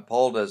Testament.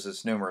 Paul does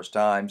this numerous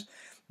times,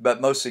 but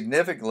most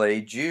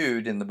significantly,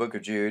 Jude in the book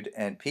of Jude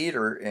and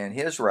Peter in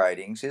his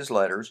writings, his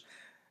letters,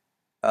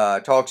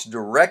 talks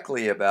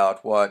directly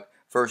about what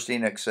 1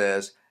 Enoch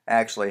says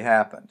actually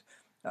happened.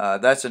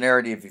 That's a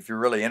narrative, if you're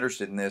really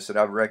interested in this, that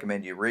I would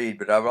recommend you read,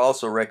 but I would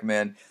also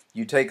recommend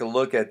you take a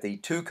look at the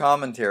 2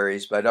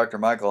 commentaries by Dr.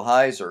 Michael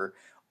Heiser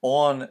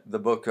on the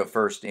book of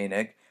 1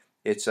 Enoch.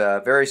 It's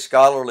a very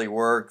scholarly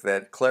work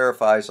that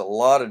clarifies a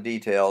lot of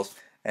details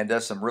and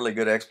does some really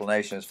good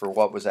explanations for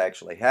what was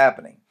actually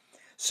happening.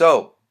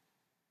 So,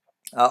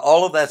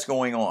 all of that's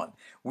going on.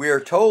 We are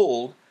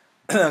told,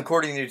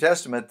 according to the New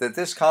Testament, that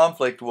this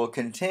conflict will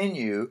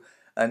continue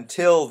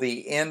until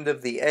the end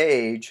of the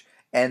age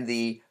and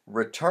the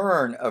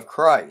return of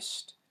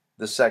Christ,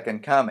 the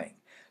second coming.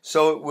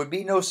 So it would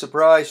be no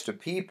surprise to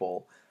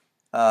people,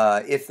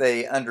 if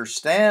they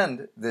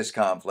understand this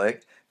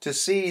conflict, to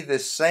see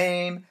this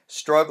same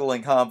struggle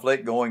and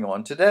conflict going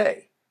on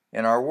today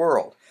in our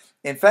world.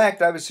 In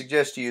fact, I would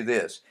suggest to you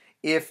this.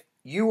 If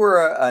you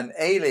were an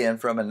alien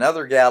from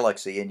another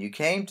galaxy and you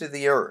came to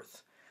the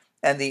Earth,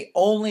 and the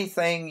only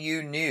thing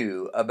you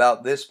knew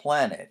about this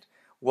planet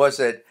was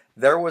that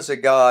there was a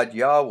God,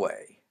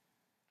 Yahweh,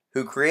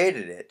 who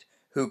created it,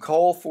 who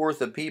called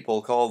forth a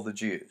people called the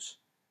Jews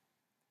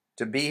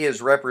to be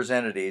his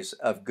representatives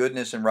of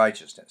goodness and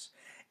righteousness.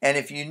 And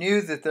if you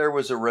knew that there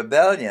was a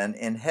rebellion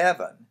in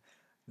heaven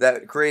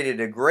that created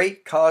a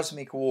great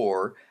cosmic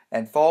war,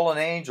 and fallen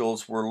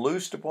angels were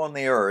loosed upon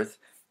the earth,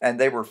 and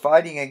they were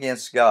fighting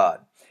against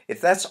God,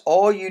 if that's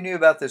all you knew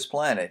about this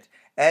planet,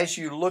 as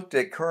you looked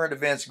at current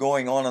events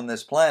going on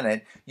this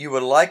planet, you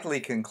would likely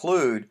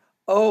conclude,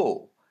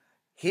 oh,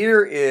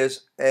 here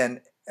is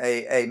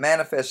a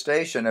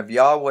manifestation of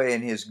Yahweh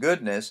and his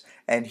goodness,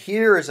 and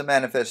here is a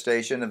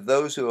manifestation of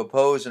those who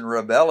oppose and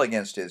rebel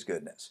against his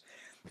goodness.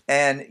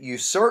 And you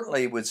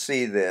certainly would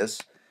see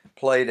this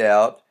played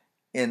out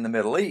in the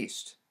Middle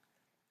East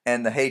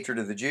and the hatred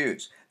of the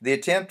Jews. The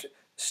attempt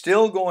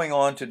still going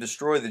on to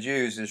destroy the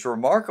Jews is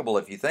remarkable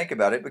if you think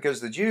about it, because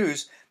the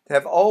Jews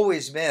have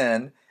always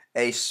been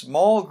a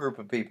small group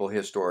of people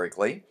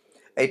historically,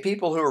 a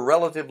people who are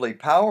relatively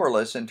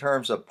powerless in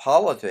terms of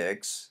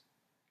politics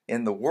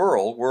in the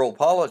world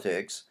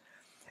politics,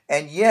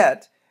 and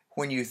yet,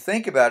 when you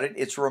think about it,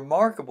 it's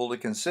remarkable to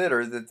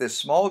consider that this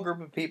small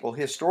group of people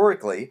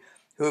historically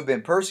who have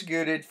been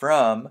persecuted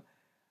from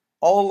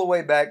all the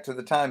way back to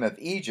the time of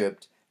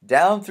Egypt,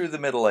 down through the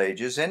Middle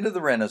Ages, into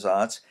the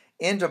Renaissance,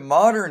 into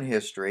modern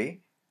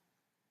history,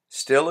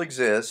 still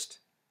exist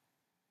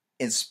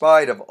in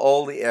spite of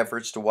all the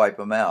efforts to wipe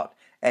them out.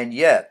 And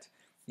yet,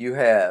 you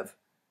have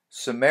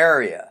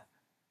Samaria,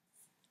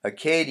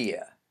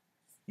 Acadia,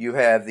 you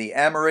have the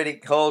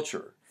Amoritic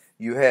culture,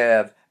 you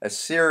have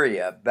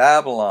Assyria,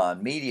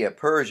 Babylon, Media,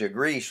 Persia,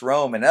 Greece,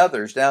 Rome, and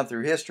others down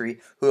through history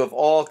who have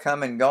all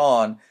come and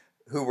gone,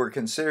 who were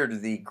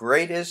considered the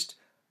greatest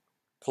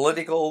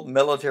political,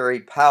 military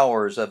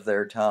powers of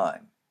their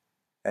time,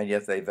 and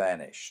yet they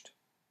vanished,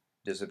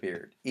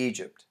 disappeared.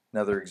 Egypt,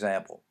 another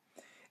example.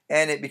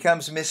 And it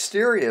becomes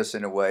mysterious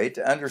in a way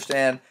to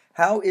understand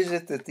how is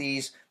it that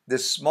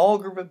this small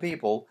group of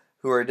people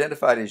who are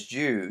identified as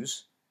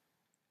Jews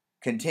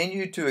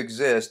continue to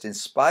exist in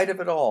spite of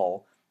it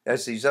all,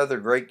 as these other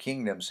great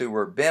kingdoms who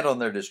were bent on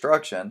their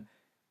destruction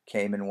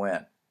came and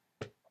went.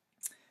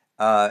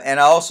 And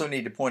I also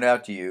need to point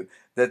out to you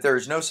that there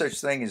is no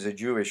such thing as a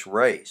Jewish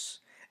race.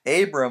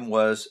 Abram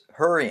was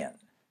Hurrian.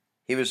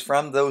 He was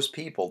from those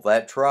people,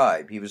 that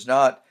tribe. He was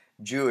not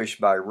Jewish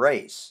by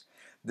race.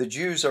 The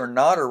Jews are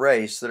not a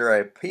race. They're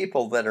a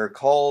people that are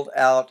called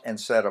out and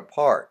set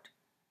apart.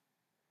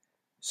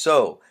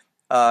 So,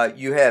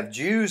 you have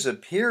Jews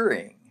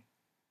appearing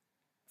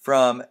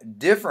from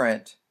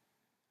different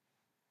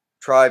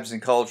tribes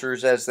and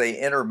cultures as they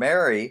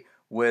intermarry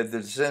with the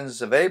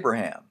descendants of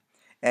Abraham.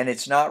 And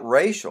it's not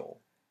racial,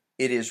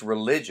 it is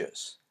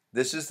religious.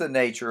 This is the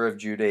nature of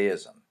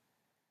Judaism.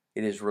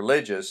 It is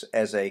religious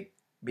as a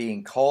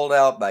being called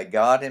out by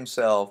God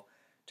himself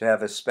to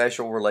have a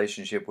special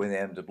relationship with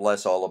him to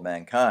bless all of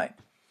mankind.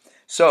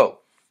 So,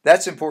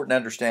 that's important to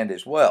understand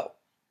as well,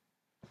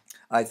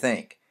 I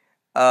think.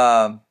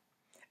 In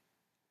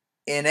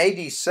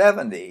AD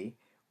 70,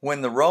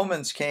 when the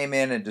Romans came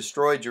in and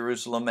destroyed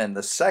Jerusalem and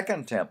the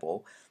Second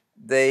Temple,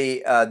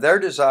 their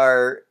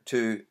desire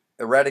to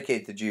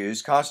eradicate the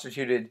Jews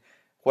constituted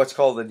what's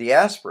called the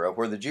diaspora,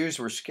 where the Jews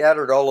were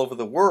scattered all over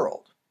the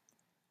world.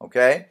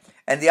 Okay?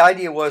 And the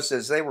idea was,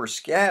 as they were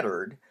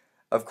scattered,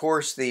 of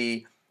course,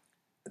 the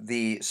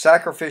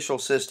sacrificial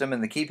system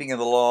and the keeping of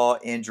the law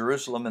in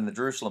Jerusalem and the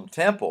Jerusalem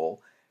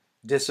temple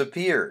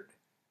disappeared.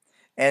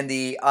 And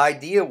the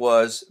idea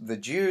was the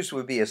Jews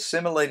would be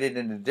assimilated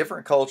into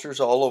different cultures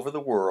all over the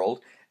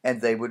world,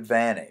 and they would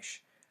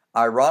vanish.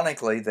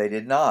 Ironically, they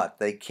did not.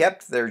 They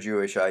kept their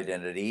Jewish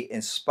identity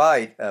in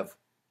spite of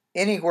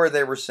anywhere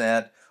they were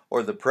sent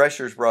or the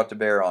pressures brought to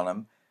bear on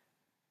them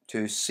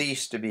to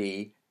cease to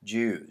be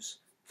Jews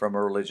from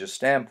a religious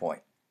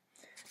standpoint.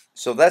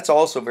 So that's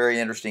also very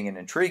interesting and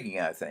intriguing,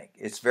 I think.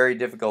 It's very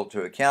difficult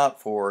to account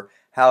for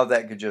how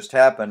that could just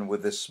happen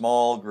with this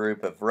small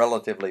group of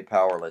relatively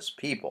powerless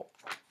people.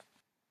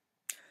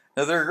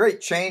 Now, there are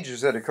great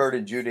changes that occurred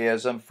in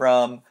Judaism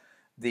from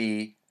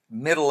the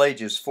Middle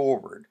Ages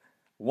forward.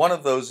 One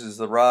of those is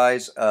the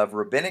rise of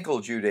rabbinical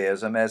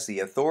Judaism as the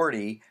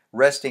authority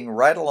resting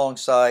right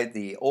alongside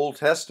the Old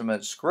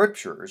Testament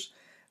scriptures,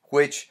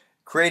 which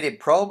created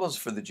problems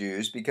for the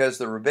Jews because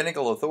the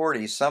rabbinical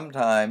authorities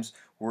sometimes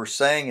were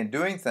saying and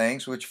doing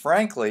things which,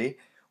 frankly,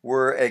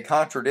 were a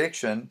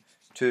contradiction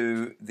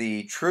to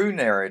the true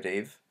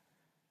narrative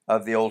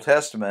of the Old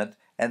Testament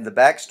and the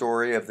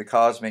backstory of the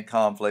cosmic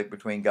conflict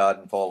between God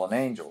and fallen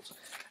angels.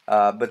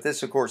 But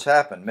this, of course,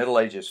 happened. Middle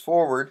Ages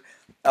forward,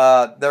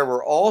 there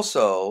were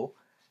also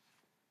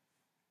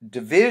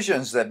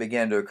divisions that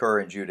began to occur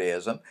in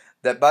Judaism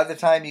that by the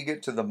time you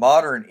get to the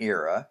modern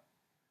era,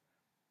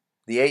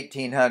 the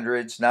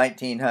 1800s,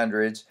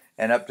 1900s,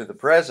 and up to the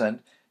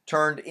present,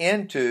 turned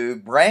into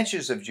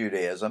branches of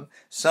Judaism,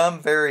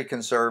 some very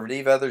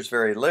conservative, others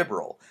very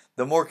liberal.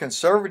 The more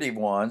conservative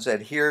ones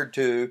adhered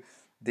to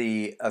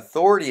the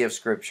authority of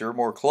Scripture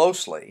more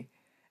closely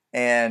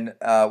and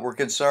were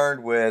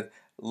concerned with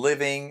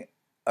living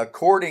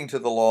according to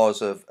the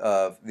laws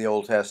of the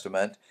Old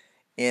Testament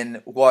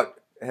in what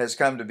has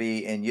come to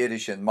be in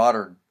Yiddish and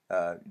modern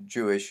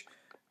Jewish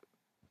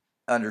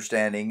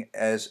understanding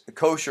as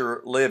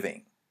kosher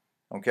living.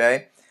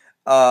 Okay?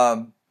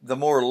 The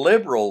more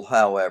liberal,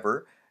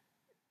 however,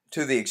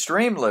 to the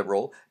extreme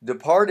liberal,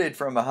 departed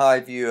from a high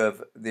view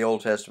of the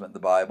Old Testament, the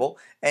Bible,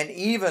 and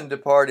even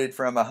departed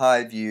from a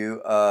high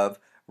view of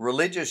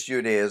religious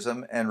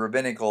Judaism and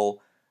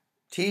rabbinical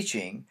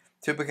teaching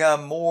to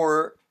become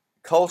more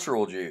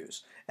cultural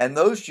Jews. And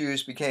those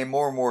Jews became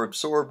more and more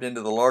absorbed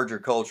into the larger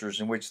cultures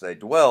in which they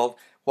dwelt,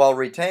 while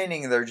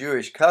retaining their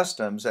Jewish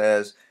customs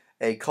as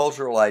a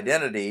cultural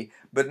identity,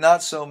 but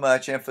not so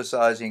much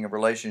emphasizing a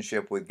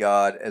relationship with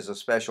God as a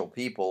special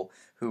people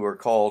who are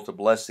called to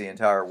bless the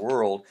entire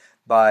world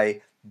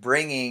by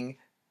bringing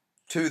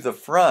to the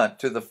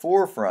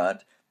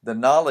forefront, the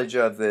knowledge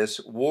of this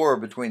war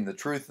between the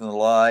truth and the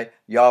lie,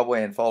 Yahweh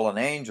and fallen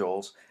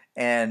angels,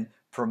 and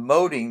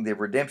promoting the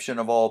redemption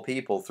of all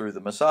people through the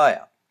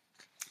Messiah.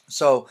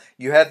 So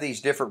you have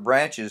these different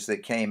branches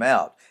that came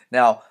out.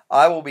 Now,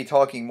 I will be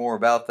talking more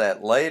about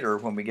that later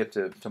when we get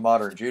to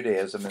modern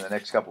Judaism in the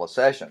next couple of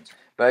sessions.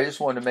 But I just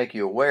wanted to make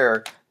you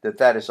aware that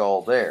that is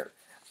all there.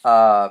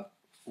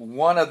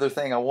 One other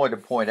thing I wanted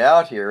to point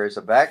out here as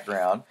a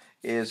background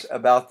is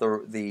about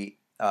the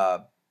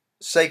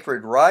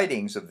sacred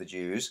writings of the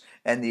Jews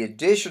and the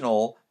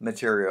additional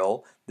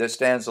material that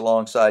stands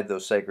alongside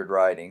those sacred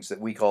writings that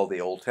we call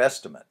the Old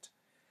Testament.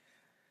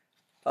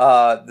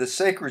 The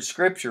sacred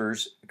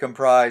scriptures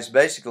comprise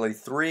basically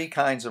three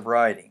kinds of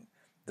writing: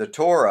 the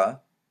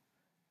Torah,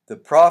 the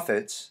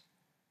prophets,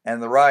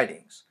 and the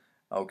writings.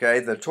 Okay,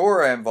 the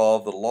Torah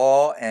involved the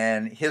law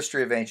and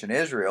history of ancient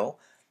Israel.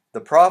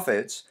 The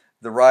prophets,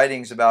 the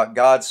writings about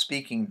God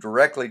speaking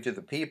directly to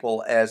the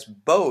people as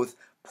both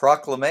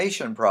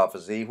proclamation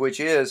prophecy, which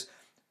is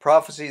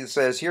prophecy that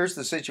says, here's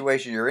the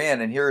situation you're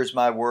in, and here is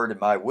my word and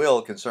my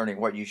will concerning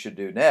what you should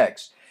do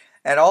next,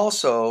 and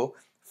also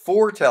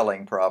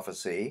foretelling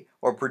prophecy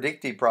or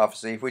predictive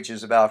prophecy, which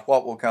is about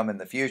what will come in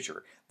the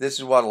future. This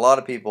is what a lot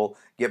of people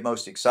get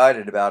most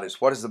excited about, is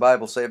what does the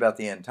Bible say about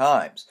the end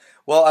times?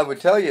 Well, I would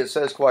tell you it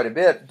says quite a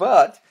bit,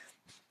 but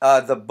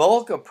the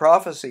bulk of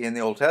prophecy in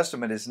the Old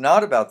Testament is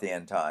not about the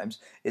end times.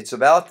 It's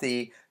about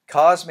the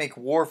cosmic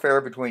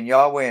warfare between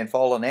Yahweh and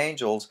fallen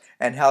angels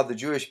and how the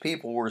Jewish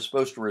people were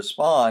supposed to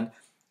respond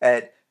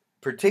at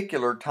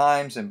particular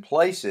times and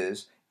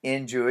places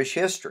in Jewish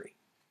history.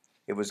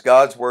 It was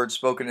God's word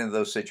spoken into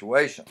those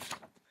situations.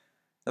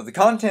 Now, the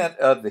content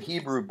of the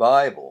Hebrew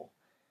Bible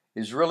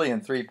is really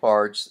in three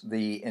parts.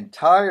 The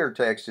entire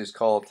text is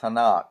called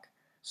Tanakh,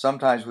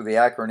 sometimes with the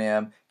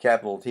acronym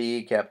capital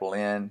T, capital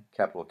N,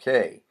 capital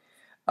K.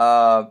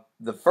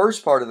 The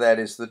first part of that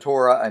is the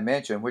Torah I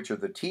mentioned, which are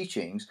the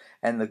teachings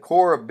and the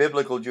core of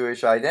biblical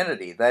Jewish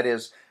identity. That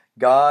is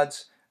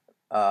God's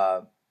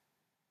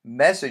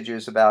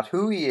messages about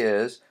who He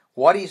is,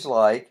 what He's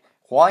like,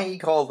 why He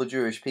called the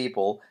Jewish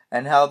people,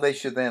 and how they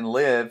should then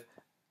live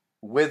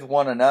with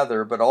one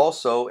another, but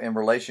also in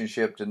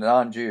relationship to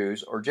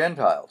non-Jews or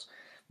Gentiles.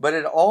 But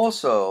it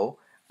also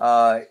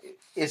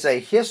is a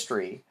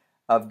history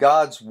of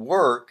God's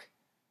work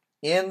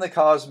in the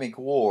cosmic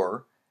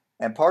war,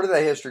 and part of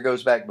that history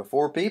goes back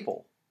before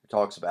people, it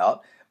talks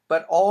about,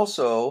 but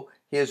also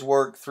His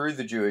work through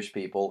the Jewish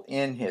people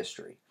in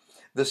history.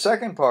 The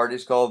second part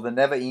is called the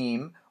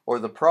Nevi'im, or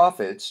the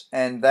prophets,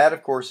 and that,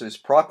 of course, is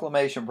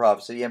proclamation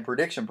prophecy and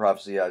prediction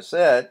prophecy, as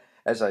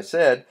I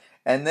said.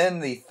 And then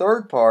the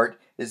third part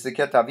is the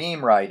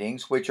Ketavim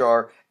writings, which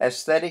are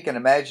aesthetic and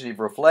imaginative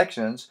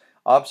reflections,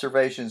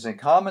 observations, and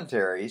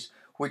commentaries,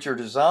 which are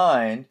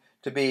designed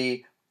to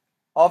be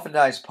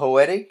oftentimes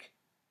poetic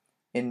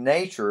in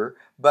nature,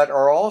 but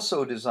are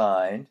also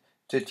designed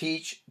to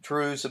teach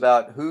truths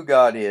about who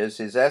God is,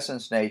 His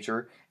essence,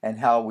 nature, and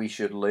how we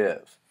should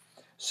live.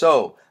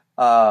 So,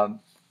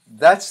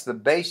 that's the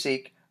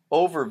basic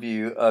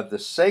overview of the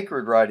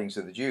sacred writings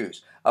of the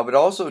Jews. I would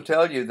also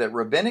tell you that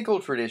rabbinical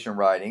tradition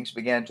writings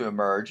began to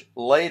emerge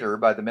later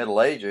by the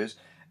Middle Ages,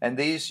 and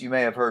these you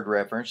may have heard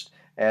referenced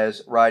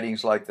as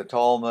writings like the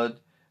Talmud,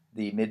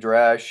 the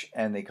Midrash,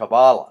 and the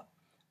Kabbalah.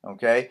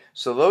 Okay,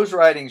 so those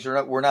writings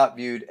are not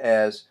viewed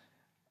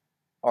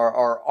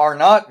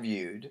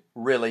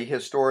really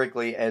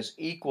historically as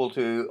equal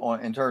to,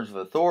 in terms of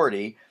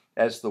authority,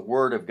 as the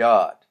Word of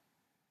God,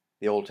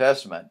 the Old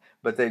Testament,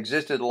 but they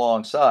existed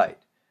alongside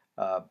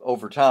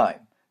over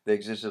time. They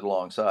existed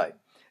alongside.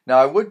 Now,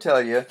 I would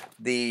tell you,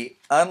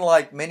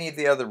 unlike many of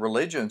the other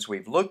religions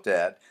we've looked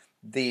at,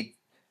 the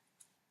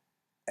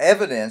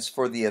evidence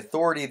for the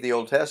authority of the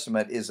Old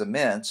Testament is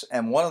immense,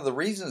 and one of the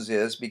reasons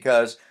is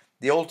because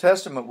the Old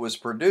Testament was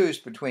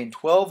produced between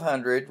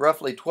 1200,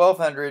 roughly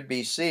 1200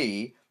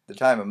 BC, the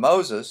time of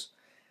Moses,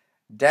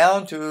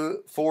 down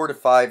to 4 to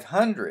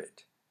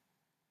 500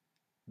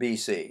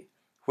 BC,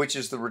 which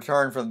is the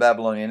return from the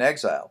Babylonian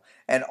exile.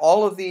 And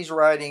all of these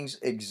writings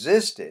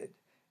existed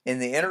in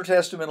the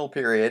intertestamental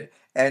period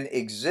and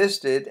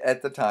existed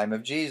at the time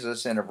of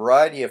Jesus in a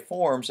variety of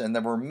forms, and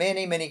there were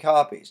many, many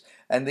copies.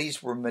 And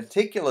these were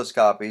meticulous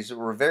copies that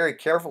were very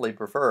carefully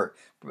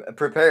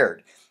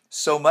prepared.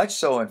 So much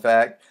so, in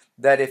fact,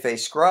 that if a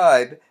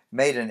scribe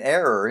made an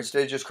error,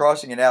 instead of just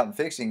crossing it out and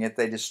fixing it,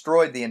 they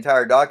destroyed the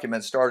entire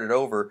document, started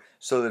over,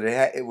 so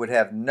that it would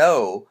have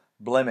no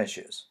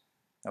blemishes.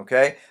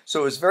 Okay?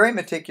 So it was very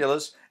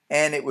meticulous,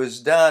 and it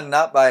was done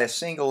not by a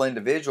single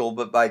individual,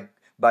 but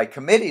by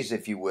committees,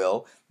 if you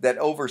will, that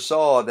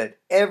oversaw that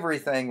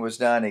everything was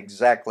done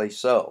exactly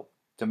so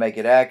to make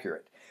it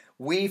accurate.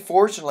 We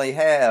fortunately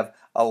have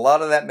a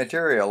lot of that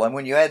material, and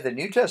when you add the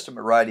New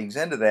Testament writings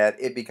into that,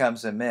 it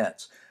becomes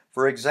immense.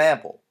 For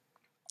example,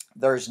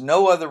 there's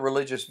no other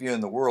religious view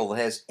in the world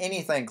that has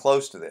anything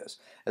close to this.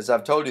 As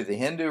I've told you, the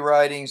Hindu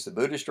writings, the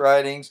Buddhist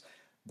writings,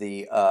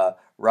 the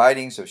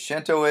writings of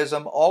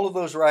Shintoism, all of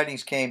those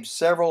writings came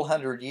several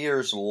hundred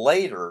years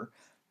later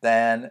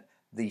than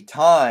the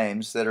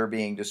times that are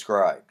being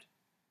described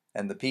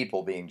and the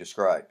people being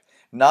described.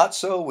 Not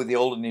so with the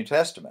Old and New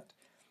Testament.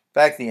 In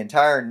fact, the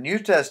entire New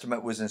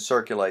Testament was in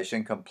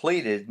circulation,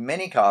 completed,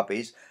 many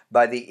copies,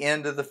 by the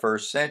end of the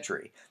first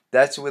century.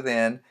 That's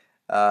within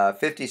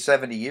 50,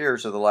 70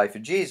 years of the life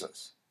of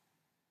Jesus.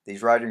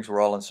 These writings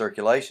were all in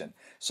circulation.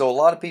 So a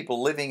lot of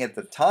people living at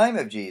the time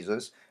of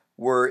Jesus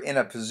were in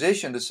a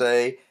position to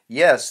say,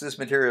 yes, this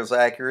material is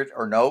accurate,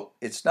 or no,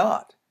 it's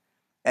not.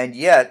 And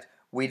yet,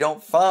 we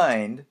don't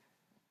find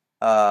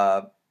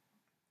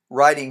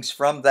writings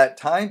from that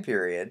time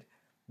period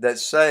that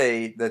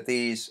say that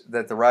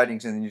the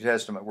writings in the New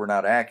Testament were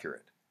not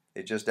accurate.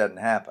 It just doesn't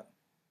happen.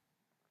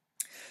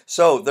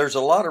 So there's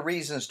a lot of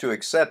reasons to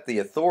accept the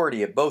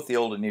authority of both the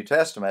Old and New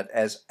Testament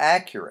as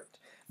accurate.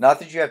 Not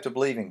that you have to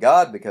believe in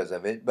God because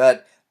of it,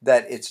 but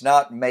that it's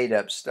not made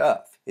up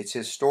stuff. It's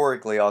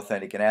historically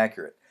authentic and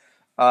accurate.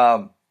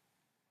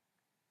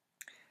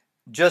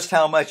 Just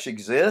how much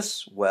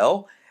exists?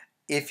 Well,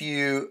 if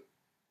you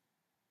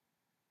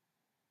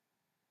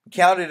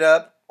counted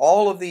up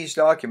all of these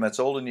documents,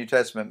 Old and New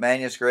Testament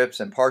manuscripts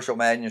and partial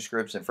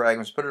manuscripts and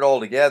fragments, put it all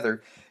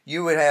together,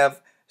 you would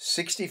have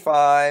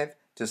 65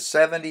 to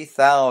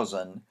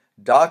 70,000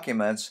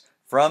 documents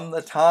from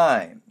the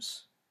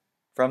times,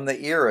 from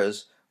the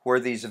eras where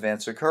these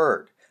events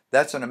occurred.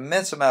 That's an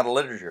immense amount of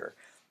literature.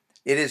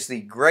 It is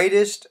the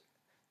greatest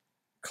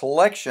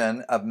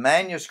collection of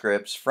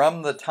manuscripts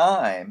from the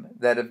time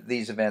that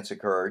these events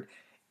occurred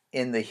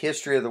in the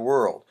history of the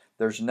world.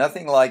 There's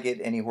nothing like it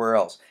anywhere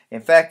else.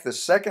 In fact, the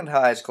second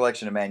highest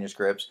collection of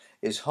manuscripts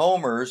is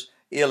Homer's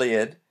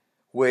Iliad,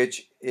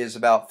 which is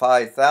about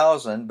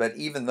 5,000, but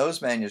even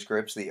those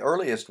manuscripts, the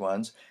earliest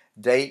ones,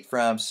 date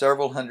from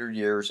several hundred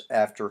years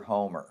after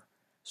Homer.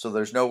 So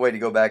there's no way to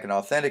go back and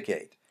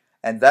authenticate.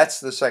 And that's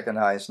the second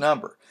highest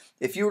number.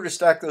 If you were to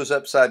stack those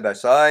up side by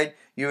side,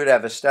 you would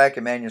have a stack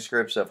of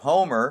manuscripts of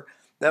Homer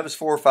that was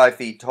 4 or 5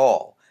 feet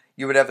tall.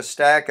 You would have a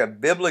stack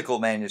of biblical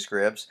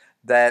manuscripts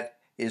that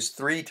is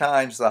 3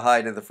 times the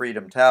height of the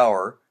Freedom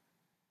Tower,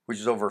 which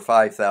is over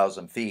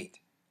 5,000 feet.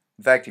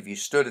 In fact, if you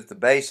stood at the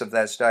base of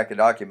that stack of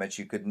documents,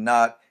 you could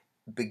not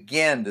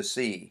begin to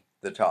see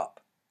the top.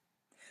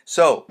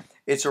 So,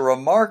 it's a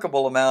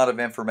remarkable amount of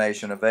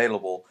information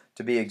available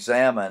to be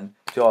examined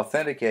to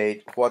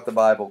authenticate what the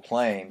Bible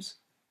claims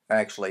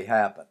actually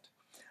happened.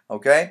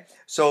 Okay?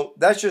 So,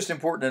 that's just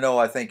important to know,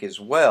 I think, as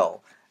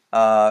well.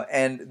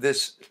 And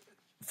this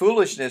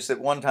foolishness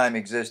that one time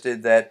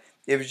existed, that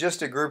it was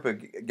just a group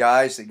of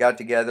guys that got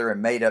together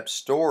and made up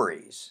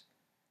stories,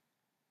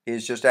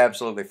 is just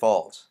absolutely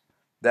false.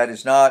 That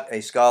is not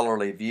a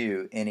scholarly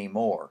view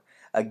anymore.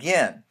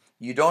 Again,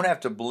 you don't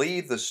have to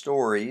believe the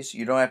stories,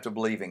 you don't have to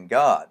believe in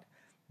God,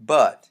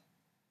 but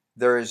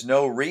there is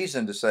no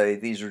reason to say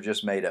these are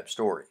just made up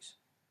stories.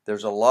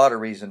 There's a lot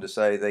of reason to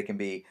say they can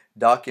be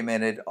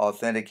documented,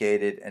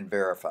 authenticated, and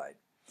verified.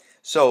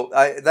 So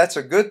that's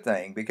a good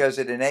thing, because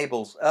it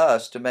enables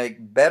us to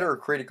make better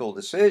critical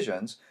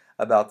decisions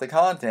about the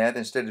content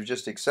instead of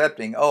just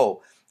accepting,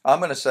 oh, I'm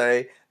going to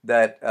say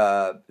that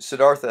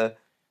Siddhartha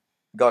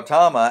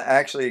Gautama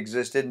actually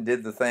existed and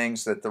did the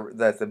things that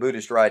the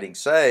Buddhist writings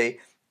say,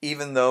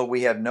 even though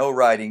we have no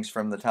writings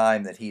from the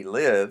time that he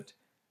lived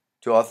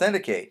to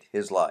authenticate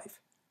his life.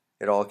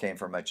 It all came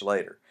from much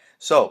later.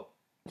 So,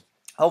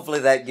 hopefully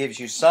that gives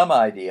you some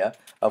idea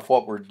of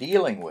what we're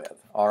dealing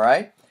with, all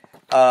right?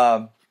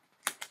 I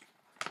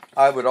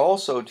would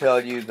also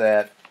tell you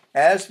that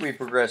as we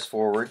progress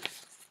forward,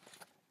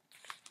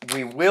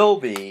 we will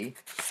be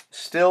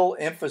still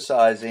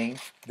emphasizing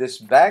this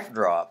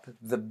backdrop,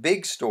 the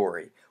big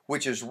story,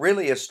 which is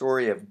really a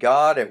story of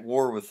God at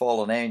war with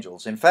fallen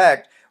angels. In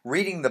fact,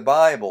 reading the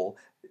Bible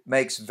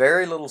makes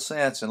very little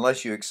sense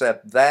unless you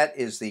accept that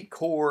is the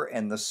core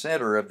and the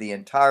center of the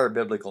entire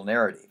biblical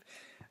narrative.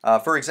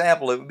 For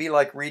example, it would be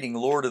like reading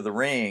Lord of the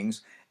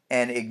Rings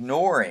and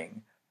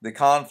ignoring the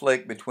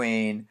conflict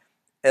between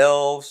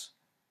elves,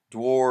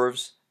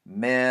 dwarves,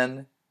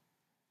 men,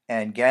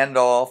 and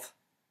Gandalf,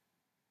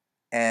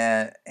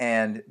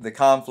 and the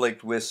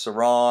conflict with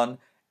Sauron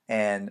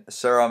and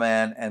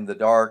Saruman and the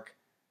dark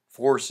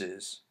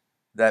forces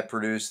that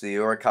produce the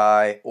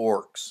Uruk-hai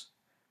orcs.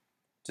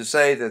 To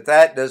say that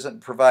that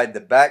doesn't provide the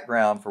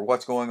background for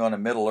what's going on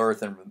in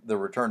Middle-earth and the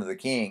Return of the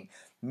King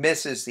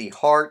misses the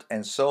heart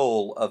and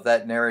soul of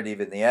that narrative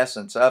and the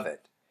essence of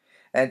it.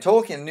 And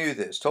Tolkien knew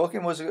this.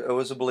 Tolkien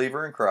was a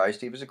believer in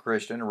Christ. He was a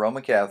Christian, a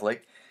Roman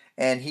Catholic,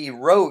 and he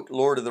wrote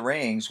Lord of the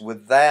Rings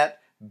with that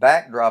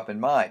backdrop in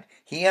mind.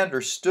 He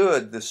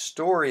understood the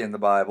story in the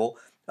Bible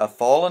of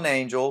fallen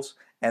angels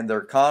and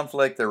their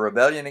conflict, their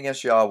rebellion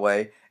against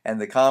Yahweh, and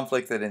the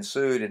conflict that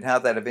ensued and how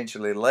that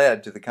eventually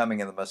led to the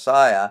coming of the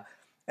Messiah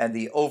and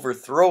the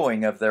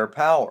overthrowing of their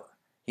power.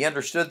 He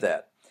understood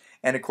that.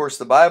 And of course,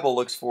 the Bible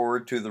looks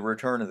forward to the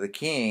return of the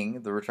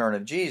King, the return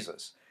of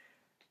Jesus.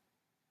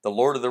 The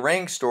Lord of the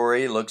Rings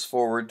story looks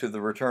forward to the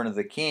return of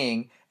the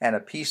King and a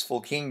peaceful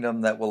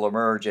kingdom that will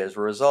emerge as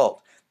a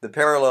result. The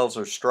parallels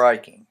are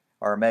striking,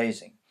 are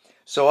amazing.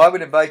 So I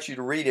would invite you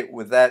to read it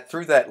with that,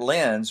 through that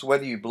lens,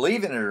 whether you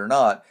believe in it or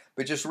not,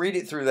 but just read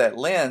it through that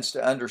lens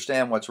to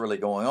understand what's really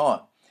going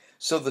on.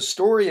 So the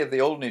story of the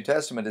Old New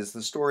Testament is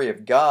the story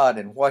of God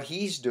and what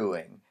He's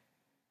doing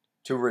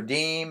to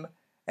redeem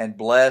and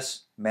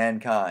bless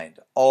mankind,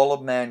 all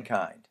of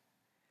mankind.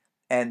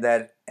 And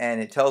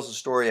it tells the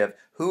story of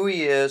who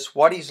He is,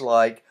 what He's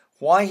like,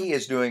 why He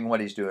is doing what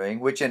He's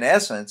doing, which in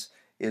essence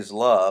is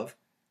love,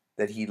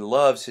 that He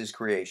loves His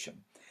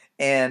creation.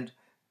 And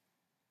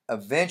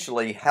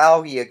eventually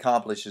how He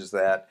accomplishes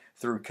that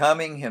through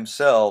coming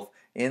Himself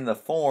in the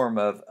form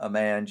of a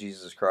man,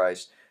 Jesus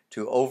Christ,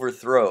 to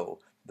overthrow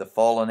the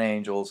fallen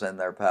angels and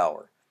their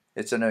power.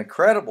 It's an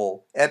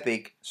incredible,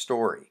 epic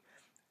story.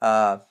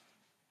 Tolkien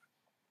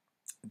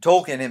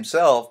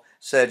himself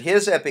said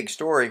his epic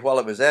story, while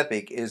it was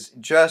epic, is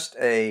just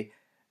a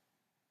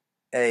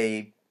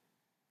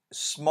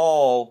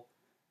small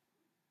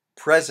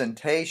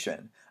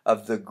presentation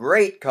of the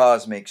great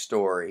cosmic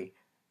story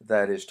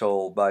that is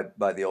told by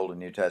the Old and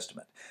New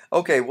Testament.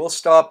 Okay, we'll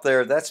stop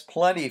there. That's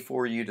plenty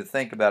for you to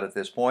think about at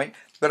this point,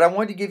 but I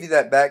want to give you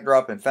that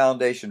backdrop and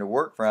foundation to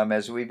work from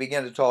as we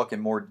begin to talk in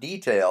more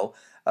detail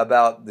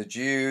about the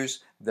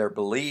Jews, their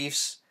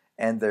beliefs,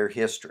 and their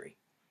history.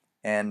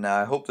 And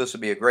I hope this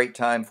will be a great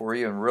time for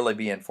you and really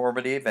be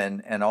informative,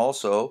 and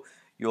also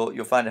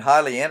you'll find it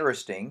highly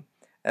interesting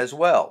as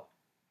well.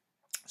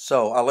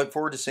 So I look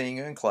forward to seeing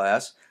you in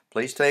class.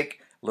 Please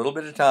take a little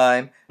bit of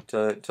time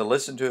to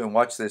listen to and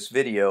watch this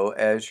video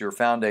as your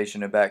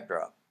foundation and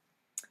backdrop.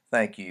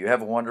 Thank you. You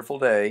have a wonderful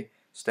day.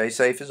 Stay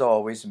safe as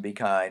always and be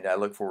kind. I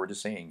look forward to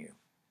seeing you.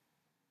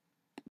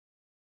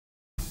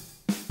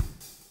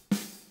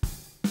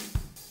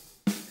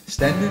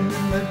 Standing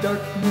in the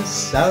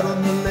darkness out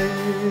on the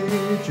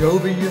ledge,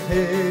 over your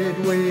head,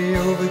 way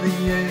over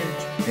the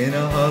edge, in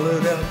a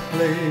hollowed out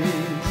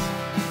place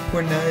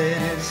where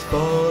night is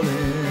falling.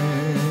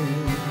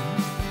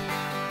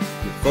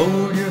 You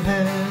fold your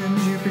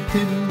hands, you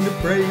pretend to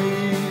pray,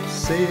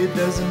 say it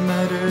doesn't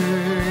matter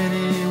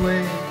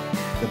anyway.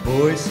 The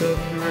voice of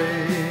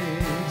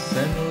grace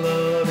and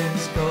love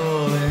is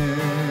calling.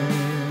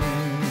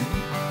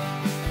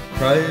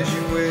 Cry as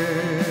you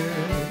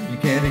will, you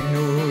can't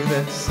ignore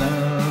that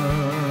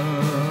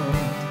sound.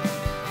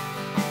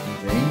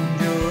 With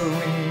angel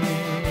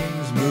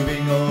wings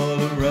moving all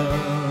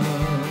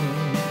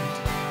around.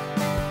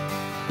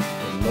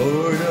 The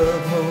Lord of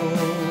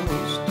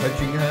hosts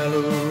touching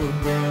hallowed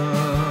ground.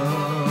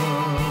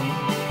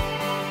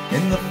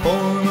 In the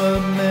form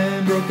of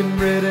man, broken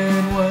bread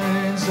and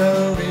wine,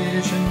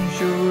 salvation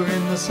sure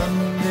in the Son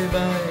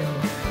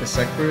divine, the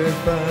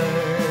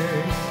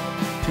sacrifice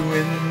to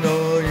end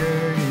all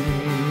your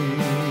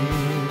need.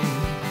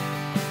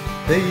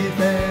 Faith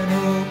and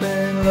hope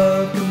and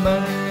love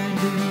combined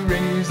to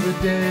raise the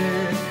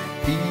dead,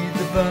 feed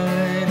the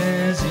vine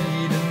as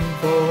Eden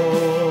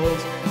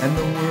falls and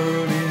the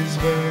world is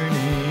burning.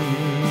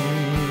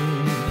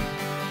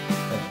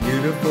 A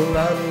beautiful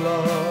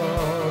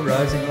outlaw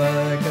rising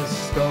like a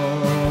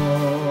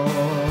storm,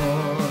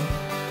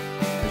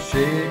 the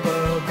shape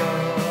of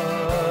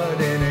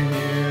God in a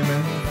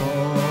human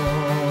form.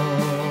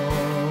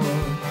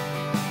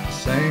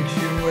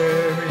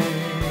 Sanctuary,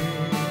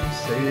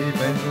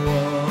 safe and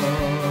warm.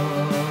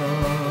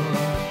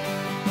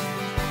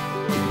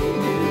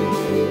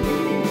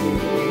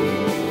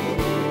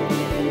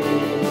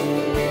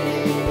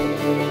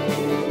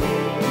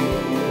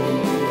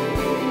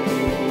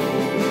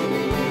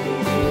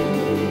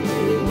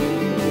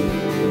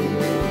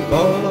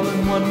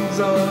 Fallen ones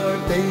are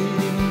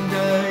fading,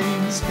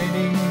 dying,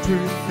 spinning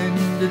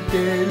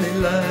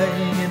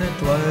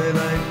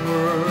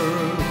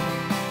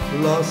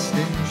lost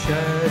in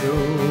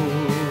shadow.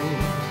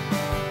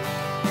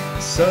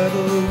 A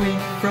subtle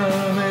wink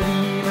from a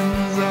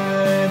demon's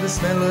eye, the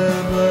smell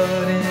of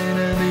blood in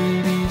a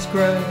baby's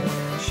cry.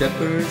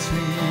 Shepherd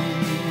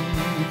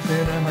sleeps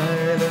in a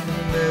highland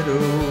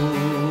meadow.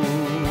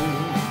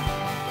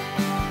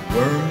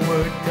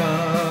 Wormwood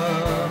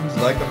comes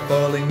like a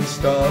falling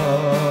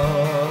star.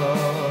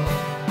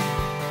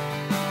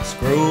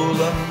 Scroll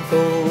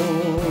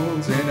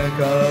unfolds in a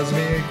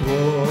cosmic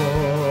war.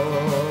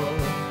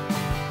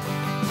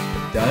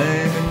 The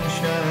diamond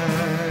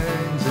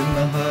shines in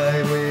the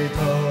highway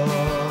tar.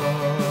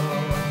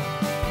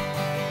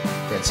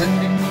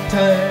 Transcending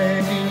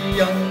time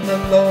beyond the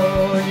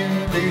law, you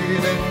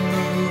live and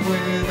move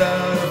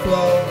without a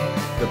flaw.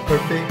 The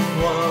perfect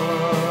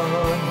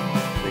one,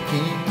 the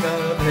King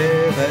of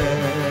heaven.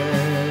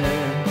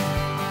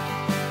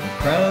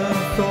 Crown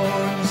of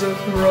thorns, a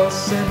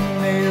cross and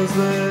nails,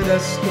 the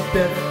dust of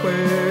death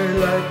where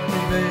life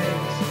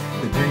prevails.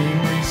 The dream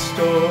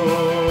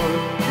restored,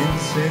 in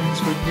sins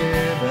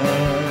forgiven.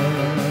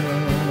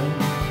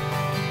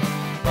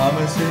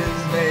 Promises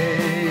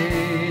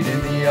made in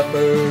the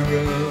upper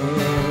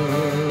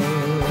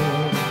room.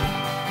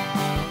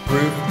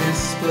 Proof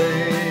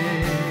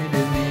displayed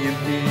in the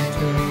empty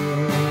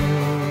tomb.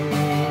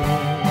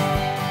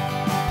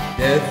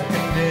 Death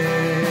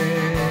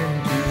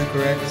condemned to the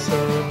cracks of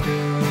doom.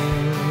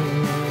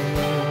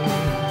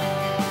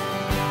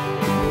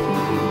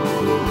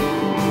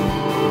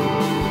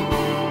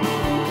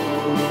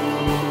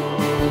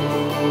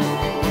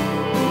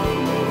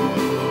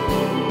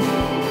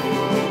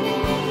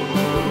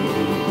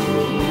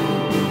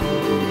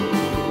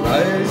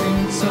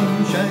 Rising sun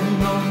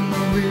shining on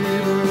the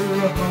river,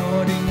 a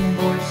haunting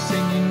voice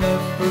singing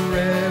of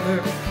forever.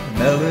 A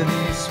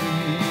melody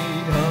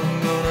sweet hung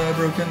on a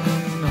broken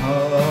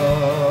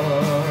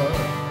heart.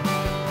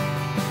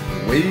 The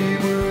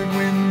wayward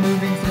wind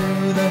moving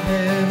through the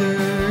heather,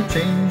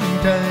 changing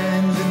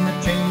times in the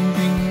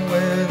changing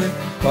weather.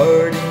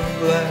 Parting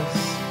glass,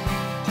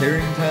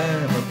 tearing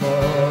time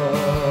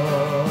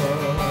apart.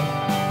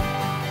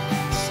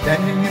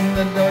 Standing in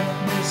the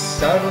darkness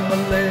out on the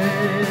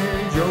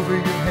ledge, over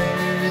your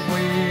head,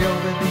 way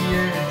over the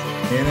edge,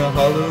 in a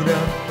hollowed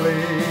out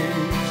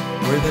place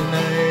where the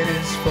night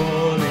is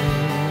falling.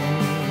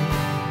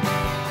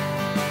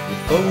 You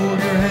fold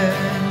your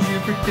hands, you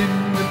pretend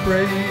to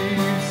pray,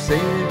 you say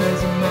it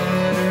doesn't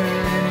matter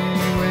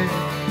anyway.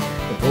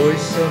 The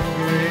voice of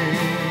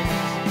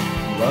grace,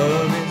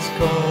 love is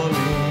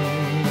calling.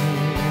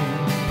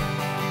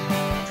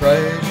 Try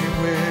as you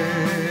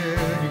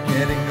will, you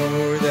can't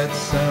ignore that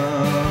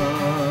sound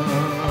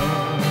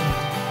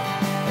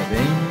of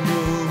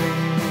angel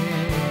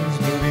wings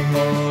moving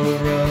all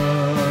around.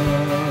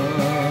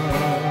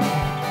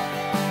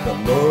 The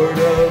Lord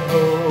of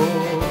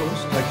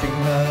hosts touching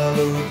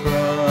hallowed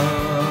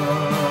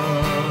ground.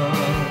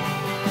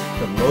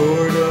 The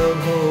Lord of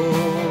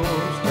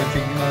hosts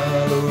touching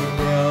hallowed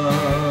ground.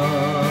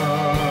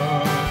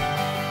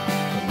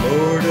 The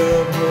Lord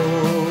of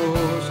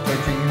hosts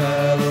touching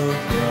hallowed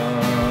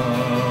ground.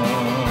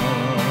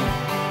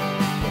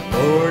 The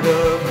Lord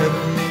of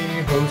heavenly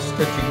hosts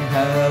touching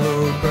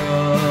hallowed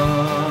ground.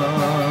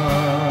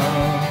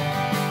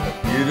 A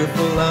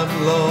beautiful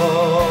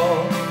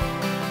outlaw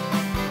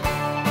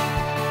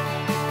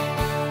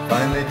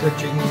finally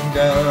touching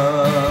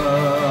down.